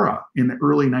Laura in the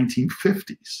early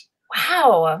 1950s.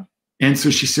 Wow. And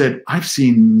so she said, I've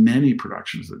seen many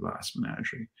productions of the Glass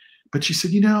Menagerie. But she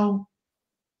said, you know,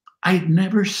 I had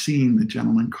never seen The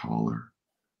Gentleman Caller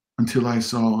until I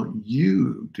saw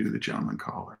you do The Gentleman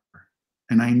Caller.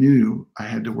 And I knew I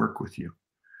had to work with you.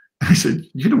 And I said,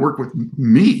 you had to work with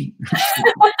me?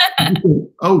 Said,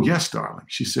 oh, yes, darling.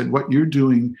 She said, what you're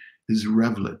doing is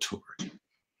revelatory.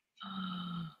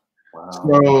 Wow.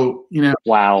 So, you know,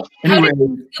 wow. Anyway,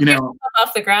 you know,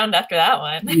 off the ground after that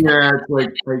one. Yeah, it's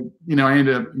like, you know, I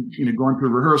ended up, you know, going through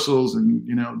rehearsals, and,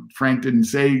 you know, Frank didn't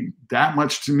say that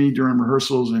much to me during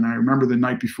rehearsals. And I remember the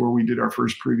night before we did our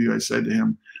first preview, I said to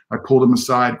him, I pulled him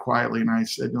aside quietly and I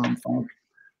said to him, Frank,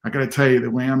 I got to tell you,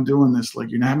 the way I'm doing this,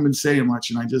 like, you haven't been saying much.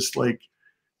 And I just, like,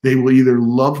 they will either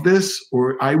love this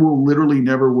or I will literally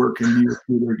never work in New York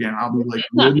theater again. I'll be like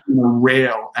living a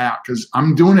rail out because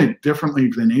I'm doing it differently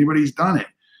than anybody's done it.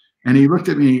 And he looked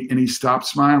at me and he stopped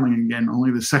smiling again. Only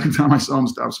the second time I saw him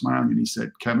stop smiling. And he said,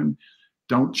 Kevin,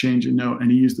 don't change a note. And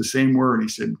he used the same word. He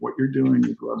said, what you're doing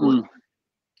is lovely.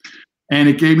 And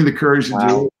it gave me the courage to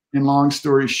do it. And long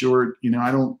story short, you know,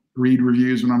 I don't read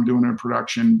reviews when I'm doing a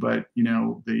production, but, you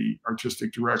know, the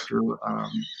artistic director of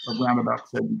Roundabout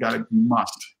said, you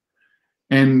must.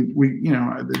 And we, you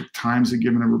know, the Times had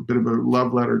given a bit of a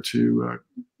love letter to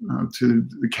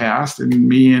the cast and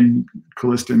me and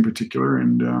Callista in particular.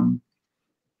 And,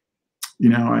 you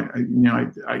know,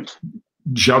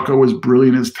 Jelko was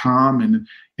brilliant as Tom,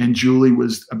 and Julie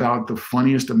was about the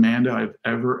funniest Amanda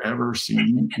I've ever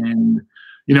seen. And,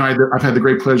 you know, I've had the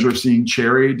great pleasure of seeing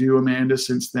Cherry do Amanda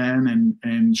since then,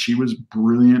 and she was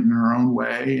brilliant in her own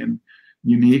way and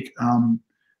unique.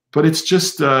 But it's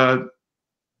just,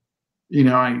 you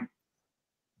know,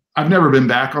 I've never been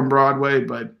back on Broadway,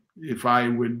 but if I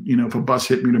would, you know, if a bus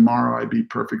hit me tomorrow, I'd be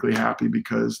perfectly happy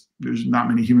because there's not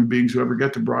many human beings who ever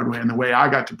get to Broadway. And the way I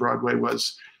got to Broadway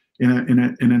was in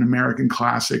an American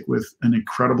classic with an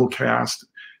incredible cast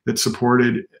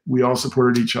that we all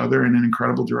supported each other, and an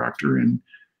incredible director. And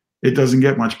it doesn't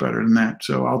get much better than that.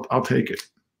 So I'll take it,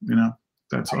 you know,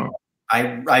 that's all.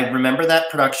 I remember that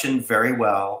production very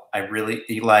well. I really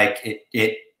like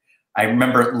it. I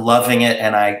remember loving it,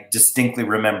 and I distinctly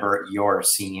remember your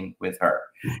scene with her.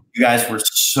 You guys were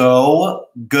so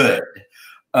good.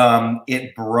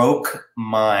 It broke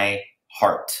my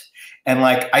heart. And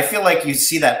like, I feel like you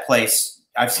see that place.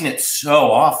 I've seen it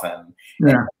so often. Yeah.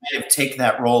 And I kind of take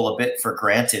that role a bit for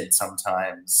granted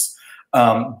sometimes.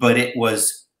 But it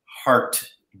was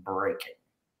heartbreaking.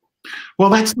 Well,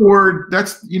 that's the word.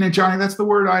 That's, you know, Johnny, that's the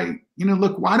word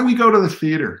look, why do we go to the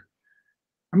theater?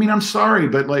 I mean, I'm sorry,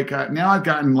 but like now I've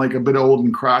gotten like a bit old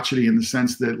and crotchety in the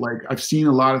sense that like I've seen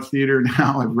a lot of theater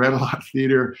now. I've read a lot of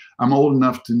theater. I'm old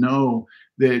enough to know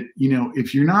that, you know,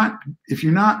 if you're not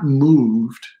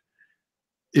moved,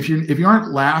 if you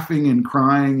aren't laughing and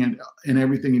crying and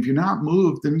everything, if you're not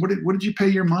moved, then what did you pay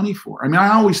your money for? I mean,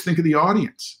 I always think of the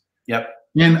audience. Yep.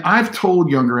 And I've told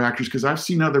younger actors, because I've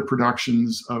seen other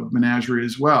productions of Menagerie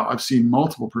as well. I've seen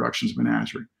multiple productions of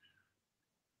Menagerie.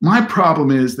 My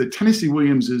problem is that Tennessee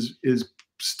Williams is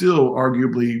still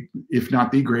arguably, if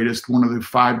not the greatest, one of the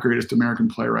 5 greatest American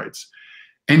playwrights.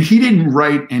 And he didn't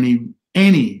write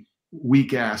any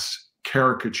weak-ass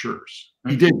caricatures.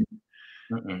 He didn't.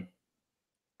 Mm-hmm.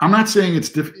 I'm not saying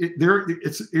it's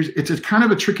a kind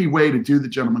of a tricky way to do The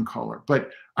Gentleman Caller,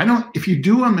 but I don't. If you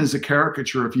do him as a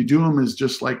caricature, if you do him as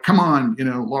just like, come on, you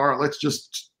know, Laura, let's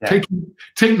just take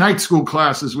night school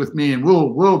classes with me, and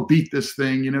we'll beat this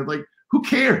thing, you know, like who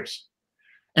cares?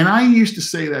 And I used to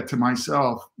say that to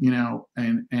myself, you know,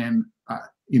 and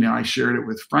you know, I shared it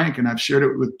with Frank, and I've shared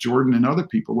it with Jordan and other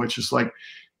people, which is like,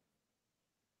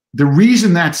 the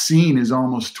reason that scene is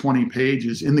almost 20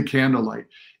 pages in the candlelight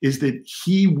is that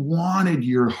he wanted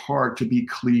your heart to be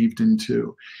cleaved in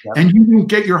two. Yep. And you don't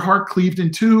get your heart cleaved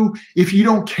in two if you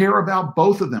don't care about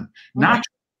both of them. Mm-hmm. Not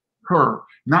her,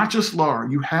 not just Laura.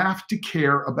 You have to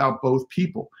care about both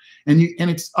people. And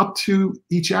it's up to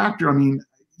each actor. I mean,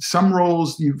 some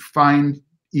roles you find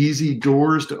easy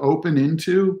doors to open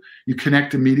into, you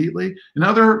connect immediately. In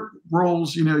other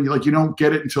roles, you know, you don't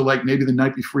get it until like maybe the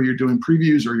night before you're doing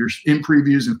previews, or you're in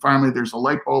previews, and finally there's a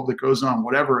light bulb that goes on,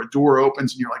 whatever, a door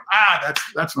opens, and you're like,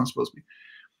 that's not supposed to be.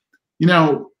 You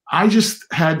know, I just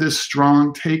had this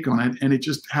strong take on it, and it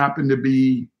just happened to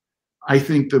be, I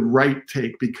think, the right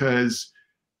take, because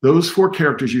those 4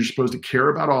 characters, you're supposed to care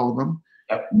about all of them.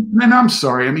 And I'm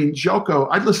sorry. I mean, Jelko,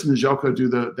 I'd listen to Jelko do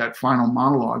that final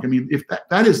monologue. I mean, if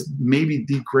that is maybe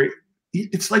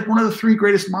it's like one of the 3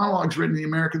 greatest monologues written in the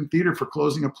American theater for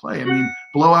closing a play. I mean,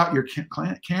 blow out your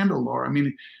candle, Laura. I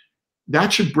mean,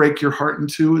 that should break your heart in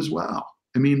 2 as well.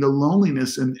 I mean, the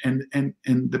loneliness and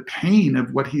the pain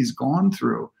of what he's gone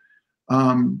through.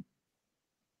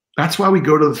 That's why we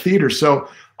go to the theater. So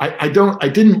I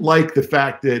didn't like the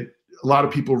fact that a lot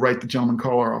of people write The Gentleman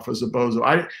Caller off as a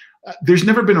bozo. There's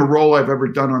never been a role I've ever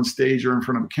done on stage or in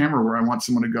front of a camera where I want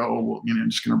someone to go, well, you know, I'm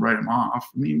just going to write him off.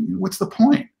 I mean, what's the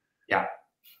point? Yeah.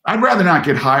 I'd rather not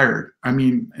get hired. I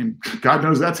mean, and God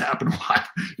knows that's happened a lot.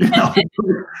 You know,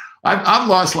 I've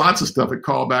lost lots of stuff at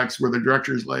callbacks where the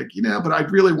director's like, but I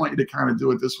really want you to kind of do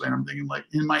it this way. And I'm thinking, like,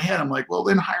 in my head, I'm like, well,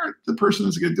 then hire the person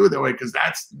who's going to do it that way, because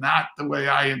that's not the way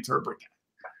I interpret it.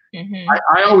 Mm-hmm.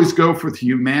 I always go for the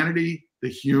humanity, the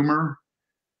humor.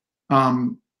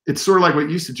 It's sort of like what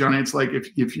you said, Johnny. It's like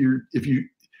if you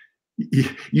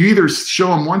either show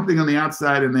them one thing on the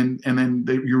outside and then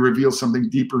you reveal something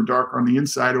deeper, darker on the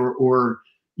inside, or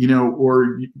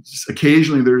just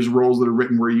occasionally there's roles that are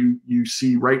written where you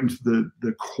see right into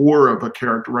the core of a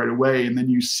character right away, and then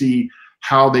you see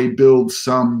how they build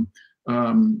some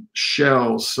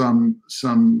shell, something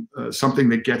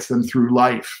that gets them through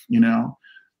life.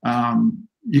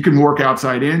 You can work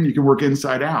outside in, you can work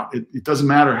inside out. It doesn't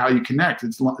matter how you connect.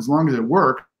 As long as it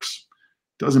works.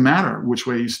 Doesn't matter which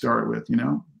way you start with,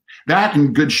 that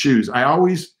and good shoes. I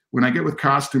always, when I get with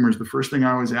costumers, the first thing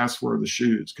I always ask for are the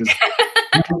shoes.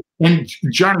 And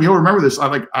Johnny, you'll remember this. I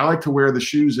like to wear the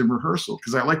shoes in rehearsal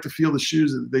because I like to feel the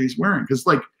shoes that he's wearing. Because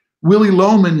like Willie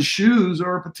Loman's shoes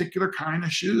are a particular kind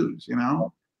of shoes,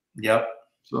 Yep.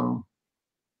 So.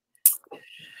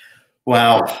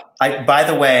 Wow. By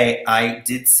the way, I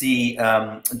did see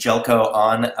Jelko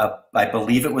on I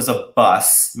believe it was a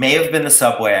bus, may have been the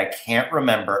subway, I can't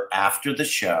remember, after the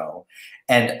show.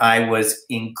 And I was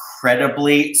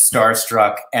incredibly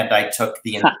starstruck, and I took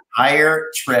the entire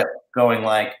trip going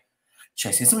like, should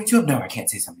I say something to him? No, I can't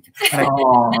say something to him.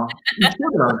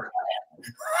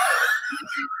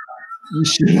 You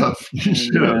should have. You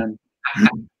should have.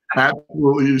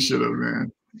 Absolutely, you should have,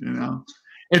 man.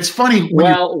 It's funny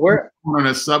when we're on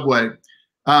a subway.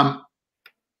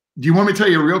 Do you want me to tell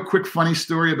you a real quick funny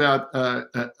story about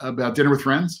Dinner with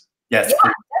Friends? Yes,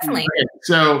 yeah, definitely.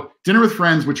 So Dinner with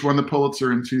Friends, which won the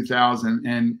Pulitzer in 2000,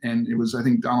 and it was, I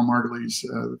think, Donald Margulies.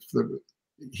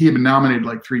 He had been nominated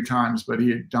like 3 times, but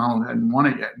Donald hadn't won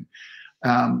it yet.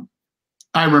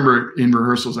 I remember in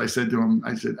rehearsals, I said to him,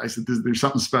 I said, there's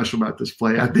something special about this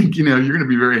play. I think you're going to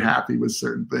be very happy with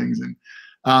certain things, and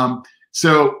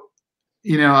so.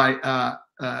 I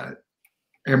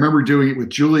remember doing it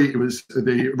with Julie. It was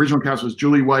the original cast was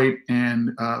Julie White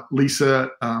and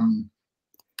Lisa,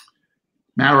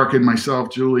 Matt Arkin, myself,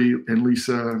 Julie, and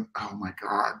Lisa. Oh my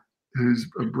God, who's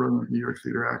a brilliant New York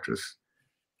theater actress.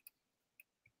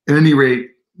 At any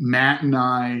rate, Matt and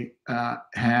I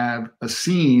have a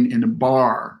scene in a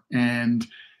bar, and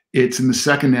it's in the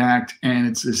second act, and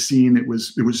it's a scene that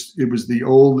was the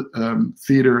old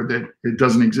theater that it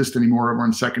doesn't exist anymore over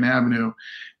on 2nd Avenue,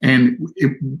 and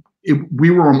we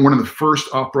were on one of the first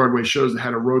off-Broadway shows that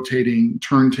had a rotating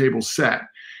turntable set,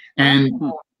 and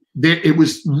it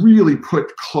was really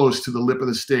put close to the lip of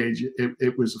the stage.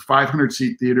 It was a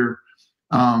 500-seat theater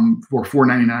for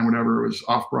 $4.99, whatever it was,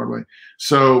 off-Broadway.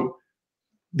 So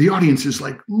the audience is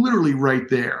like literally right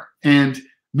there, and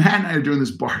Matt and I are doing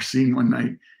this bar scene one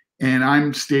night. And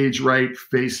I'm stage right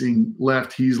facing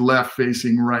left, he's left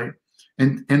facing right.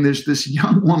 And there's this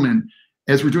young woman,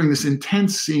 as we're doing this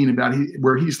intense scene about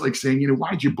where he's like saying,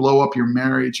 why'd you blow up your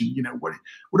marriage? And, what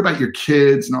about your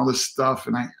kids and all this stuff?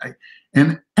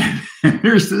 And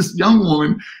there's this young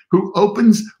woman who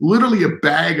opens literally a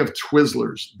bag of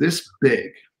Twizzlers this big.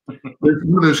 There's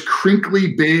one of those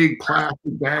crinkly big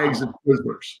plastic bags of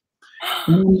Twizzlers.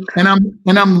 And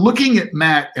I'm looking at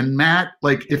Matt, and Matt,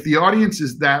 like, if the audience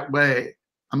is that way,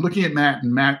 I'm looking at Matt,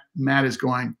 and Matt is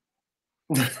going.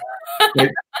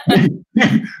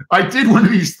 I did one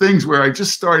of these things where I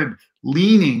just started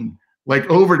leaning like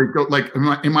over to go, like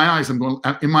in my eyes I'm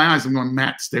going,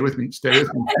 Matt, stay with me, stay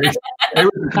with me, stay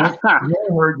with me.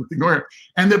 Ignore her.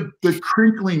 And the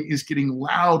crinkling is getting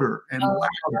louder and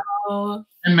louder. No.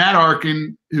 And Matt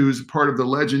Arkin, who's part of the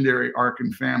legendary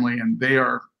Arkin family, and they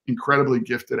are incredibly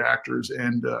gifted actors,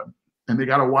 and they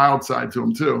got a wild side to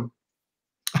them too.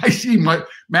 I see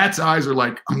Matt's eyes are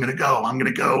like, I'm gonna go. And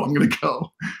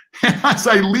as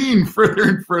I lean further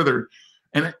and further,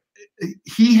 and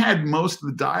he had most of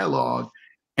the dialogue,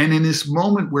 and in this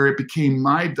moment where it became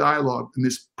my dialogue, in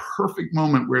this perfect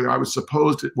moment where I was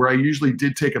where I usually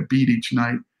did take a beat each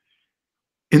night,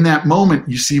 in that moment,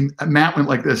 you see Matt went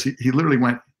like this. He literally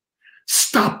went,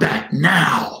 "Stop that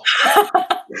now."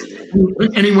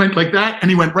 And he went like that, and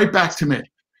he went right back to me.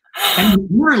 And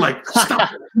we were like,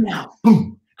 "Stop it now."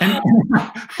 Boom. And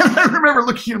I remember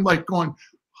looking at him like going,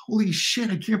 "Holy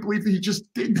shit, I can't believe that he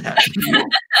just did that."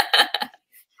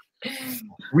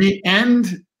 We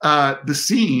end the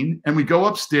scene and we go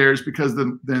upstairs because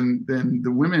then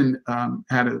the women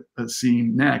had a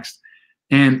scene next.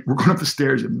 And we're going up the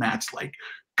stairs, and Matt's like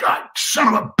God,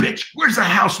 son of a bitch, where's the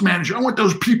house manager? I want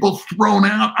those people thrown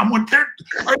out. Are you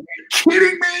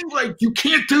kidding me? Like, you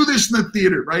can't do this in the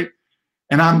theater, right?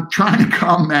 And I'm trying to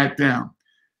calm Matt down.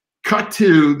 Cut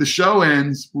to, the show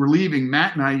ends, we're leaving.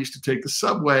 Matt and I used to take the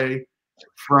subway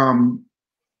from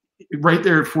right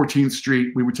there at 14th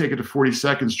Street. We would take it to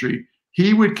 42nd Street.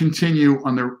 He would continue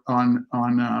on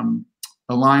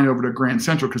a line over to Grand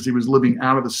Central because he was living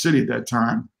out of the city at that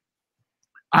time.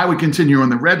 I would continue on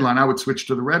the red line. I would switch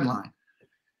to the red line.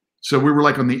 So we were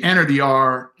like on the N or the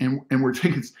R, and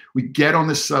we get on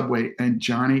the subway, and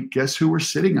Johnny, guess who we're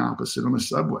sitting opposite on the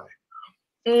subway?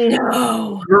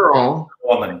 No.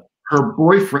 Woman. Her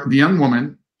boyfriend, the young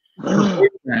woman, her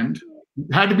boyfriend,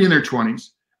 had to be in their 20s.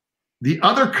 The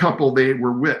other couple they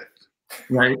were with,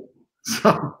 right?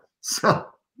 So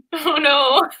Oh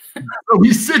no. So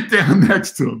we sit down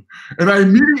next to him, and I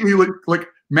immediately look like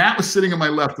Matt was sitting on my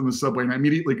left on the subway, and I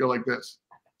immediately go like this.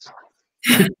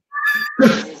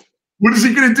 What is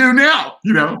he going to do now?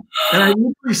 You know? And I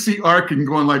usually see Arkin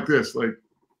going like this, like.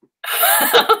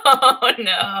 Oh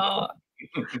no.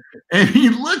 And he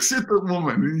looks at the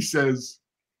woman and he says,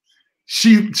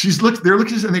 they're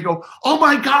looking and they go, oh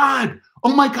my God,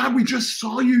 we just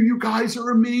saw you. You guys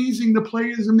are amazing. The play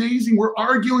is amazing. We're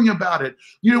arguing about it.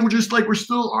 You know, we're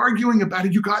still arguing about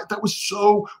it. You guys, that was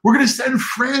so, we're going to send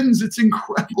friends. It's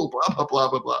incredible, blah, blah, blah,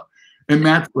 blah, blah. And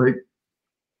Matt's like,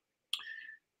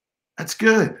 that's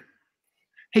good.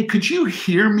 Hey, could you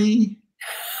hear me?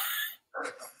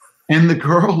 And the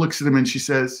girl looks at him and she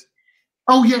says,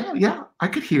 oh yeah, I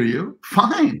could hear you.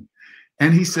 Fine.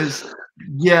 And he says,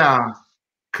 yeah,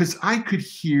 because I could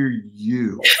hear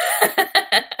you.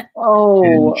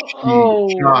 Oh, and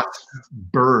she just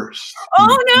burst.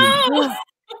 Oh no.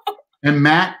 And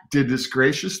Matt did this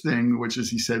gracious thing, which is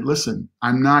he said, listen,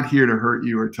 I'm not here to hurt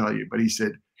you or tell you, but he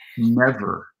said,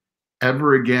 never,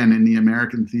 ever again in the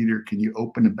American theater can you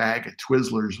open a bag of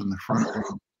Twizzlers in the front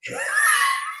row.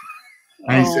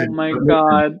 And he said, my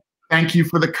God. Thank you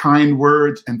for the kind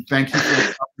words, and thank you for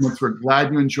the compliments. We're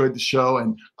glad you enjoyed the show.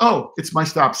 And oh, it's my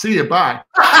stop. See you. Bye.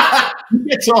 He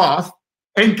gets off,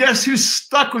 and guess who's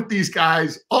stuck with these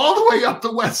guys all the way up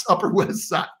the Upper West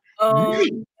Side? Oh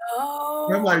Me. no.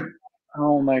 And I'm like,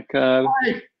 oh my God.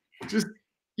 Just,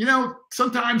 you know,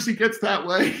 sometimes he gets that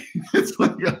way. It's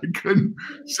like I couldn't.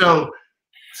 So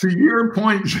to your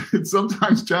point,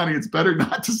 sometimes, Johnny, it's better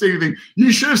not to say anything.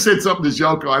 You should have said something to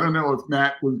Jelko. I don't know if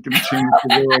Matt was going to change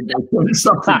the world by saying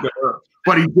something to her,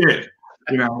 but he did,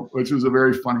 you know, which was a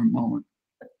very funny moment.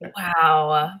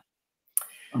 Wow.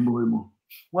 Unbelievable.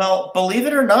 Well, believe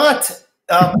it or not,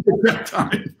 Time.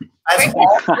 as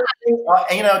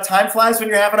you know, time flies when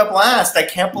you're having a blast. I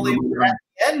can't believe we're at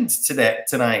the end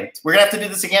tonight. We're gonna have to do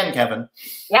this again, Kevin.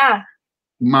 Yeah.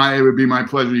 It would be my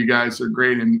pleasure. You guys are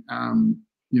great, and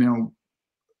you know,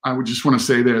 I would just want to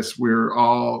say this: we're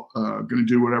all going to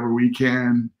do whatever we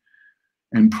can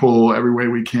and pull every way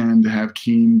we can to have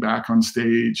Keen back on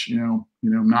stage. You know,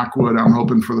 knock wood. I'm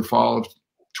hoping for the fall of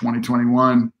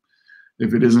 2021.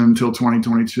 If it isn't until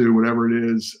 2022, whatever it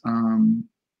is,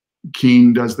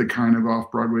 Keen does the kind of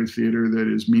off-Broadway theater that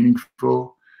is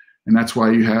meaningful, and that's why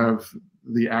you have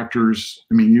the actors.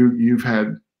 I mean, you've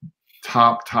had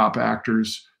top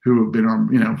actors who have been on,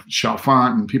 you know,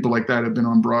 Chalfant and people like that have been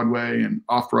on Broadway and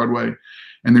off Broadway.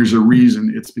 And there's a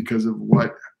reason. It's because of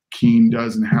what Keen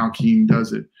does and how Keen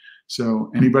does it.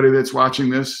 So anybody that's watching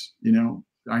this, you know,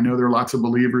 I know there are lots of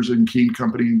believers in Keen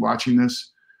Company watching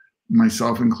this,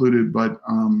 myself included, but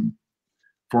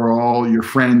for all your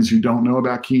friends who don't know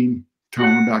about Keen, tell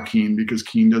them about Keen, because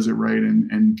Keen does it right,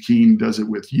 and Keen does it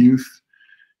with youth.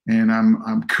 And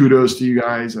I'm kudos to you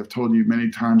guys. I've told you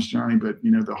many times, Johnny, but you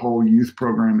know, the whole youth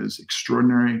program is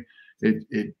extraordinary.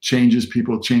 It changes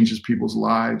people's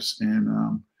lives.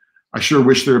 And I sure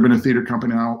wish there had been a theater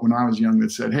company when I was young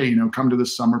that said, hey, you know, come to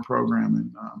this summer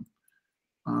program.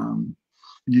 And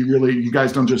you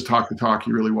guys don't just talk the talk,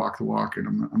 you really walk the walk. And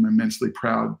I'm immensely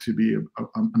proud to be an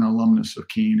alumnus of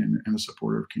Keen and a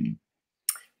supporter of Keen.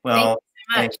 Well,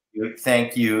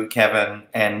 thank you, Kevin.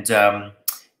 And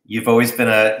you've always been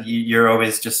you're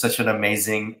always just such an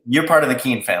amazing, you're part of the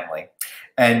Keen family.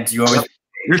 And you're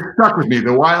stuck with me,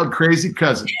 the wild, crazy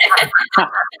cousin. May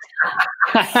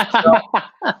I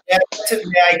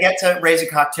get to raise a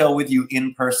cocktail with you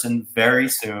in person very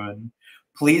soon?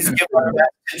 Please give our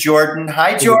best to Jordan.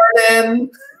 Hi, Jordan.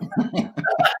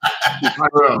 I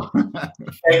will.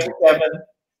 Thank you, Kevin.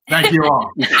 Thank you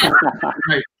all.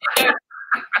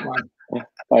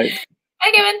 Bye. Bye,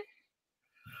 Kevin.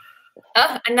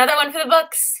 Oh, another one for the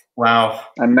books. Wow.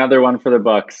 Another one for the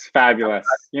books. Fabulous.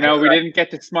 You know, we didn't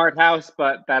get to Smart House,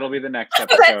 but that'll be the next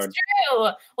episode. That's true.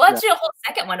 We'll have to do a whole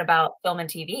second one about film and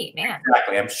TV, man.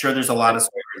 Exactly. I'm sure there's a lot of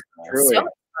stories. Truly. So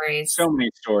many stories. So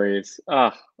many stories.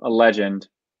 Oh, a legend.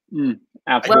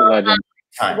 Absolute legend.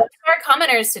 One of our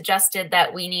commenters suggested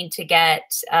that we need to get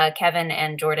Kevin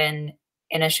and Jordan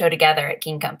in a show together at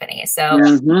Keen Company. So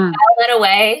file that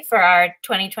away for our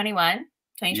 2021.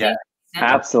 Yeah.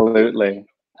 Absolutely.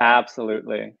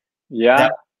 Absolutely. Yeah.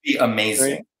 That would be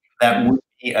amazing. Great. That would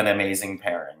be an amazing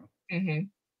pairing.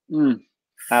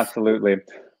 Absolutely.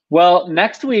 Well,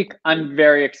 next week, I'm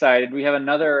very excited. We have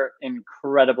another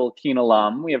incredible Keen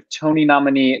alum. We have Tony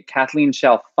nominee Kathleen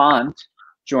Chalfant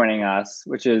joining us,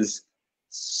 which is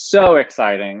so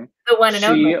exciting. The one and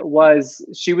only.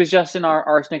 She was just in our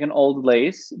Arsenic and Old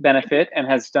Lace benefit and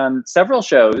has done several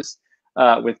shows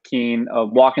with Keen,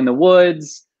 Walk in the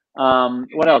Woods.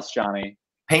 What else, Johnny?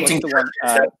 Painting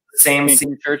churches.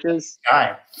 Painting churches.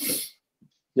 Guy.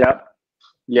 Yep.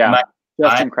 Yeah.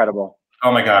 Just incredible.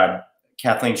 Oh my God.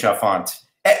 Kathleen Chalfant.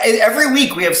 Every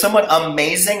week we have someone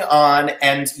amazing on,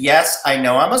 and yes, I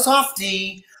know I'm a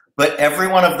softie, but every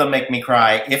one of them make me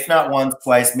cry, if not once,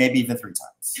 twice, maybe even 3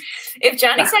 times. If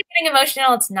Johnny's not getting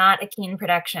emotional, it's not a Keen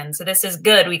production. So this is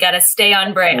good. We got to stay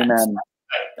on brand. Amen.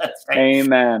 That's right.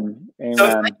 Amen. So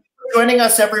thank you for joining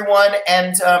us, everyone,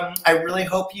 and I really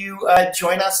hope you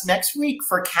join us next week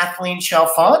for Kathleen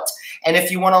Chalfant. And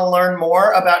if you want to learn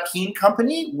more about Keen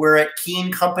Company, we're at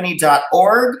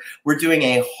keencompany.org. We're doing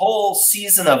a whole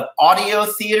season of audio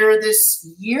theater this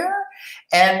year.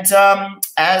 And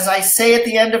as I say at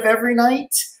the end of every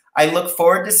night, I look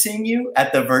forward to seeing you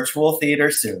at the virtual theater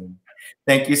soon.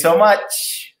 Thank you so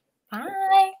much.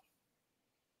 Bye.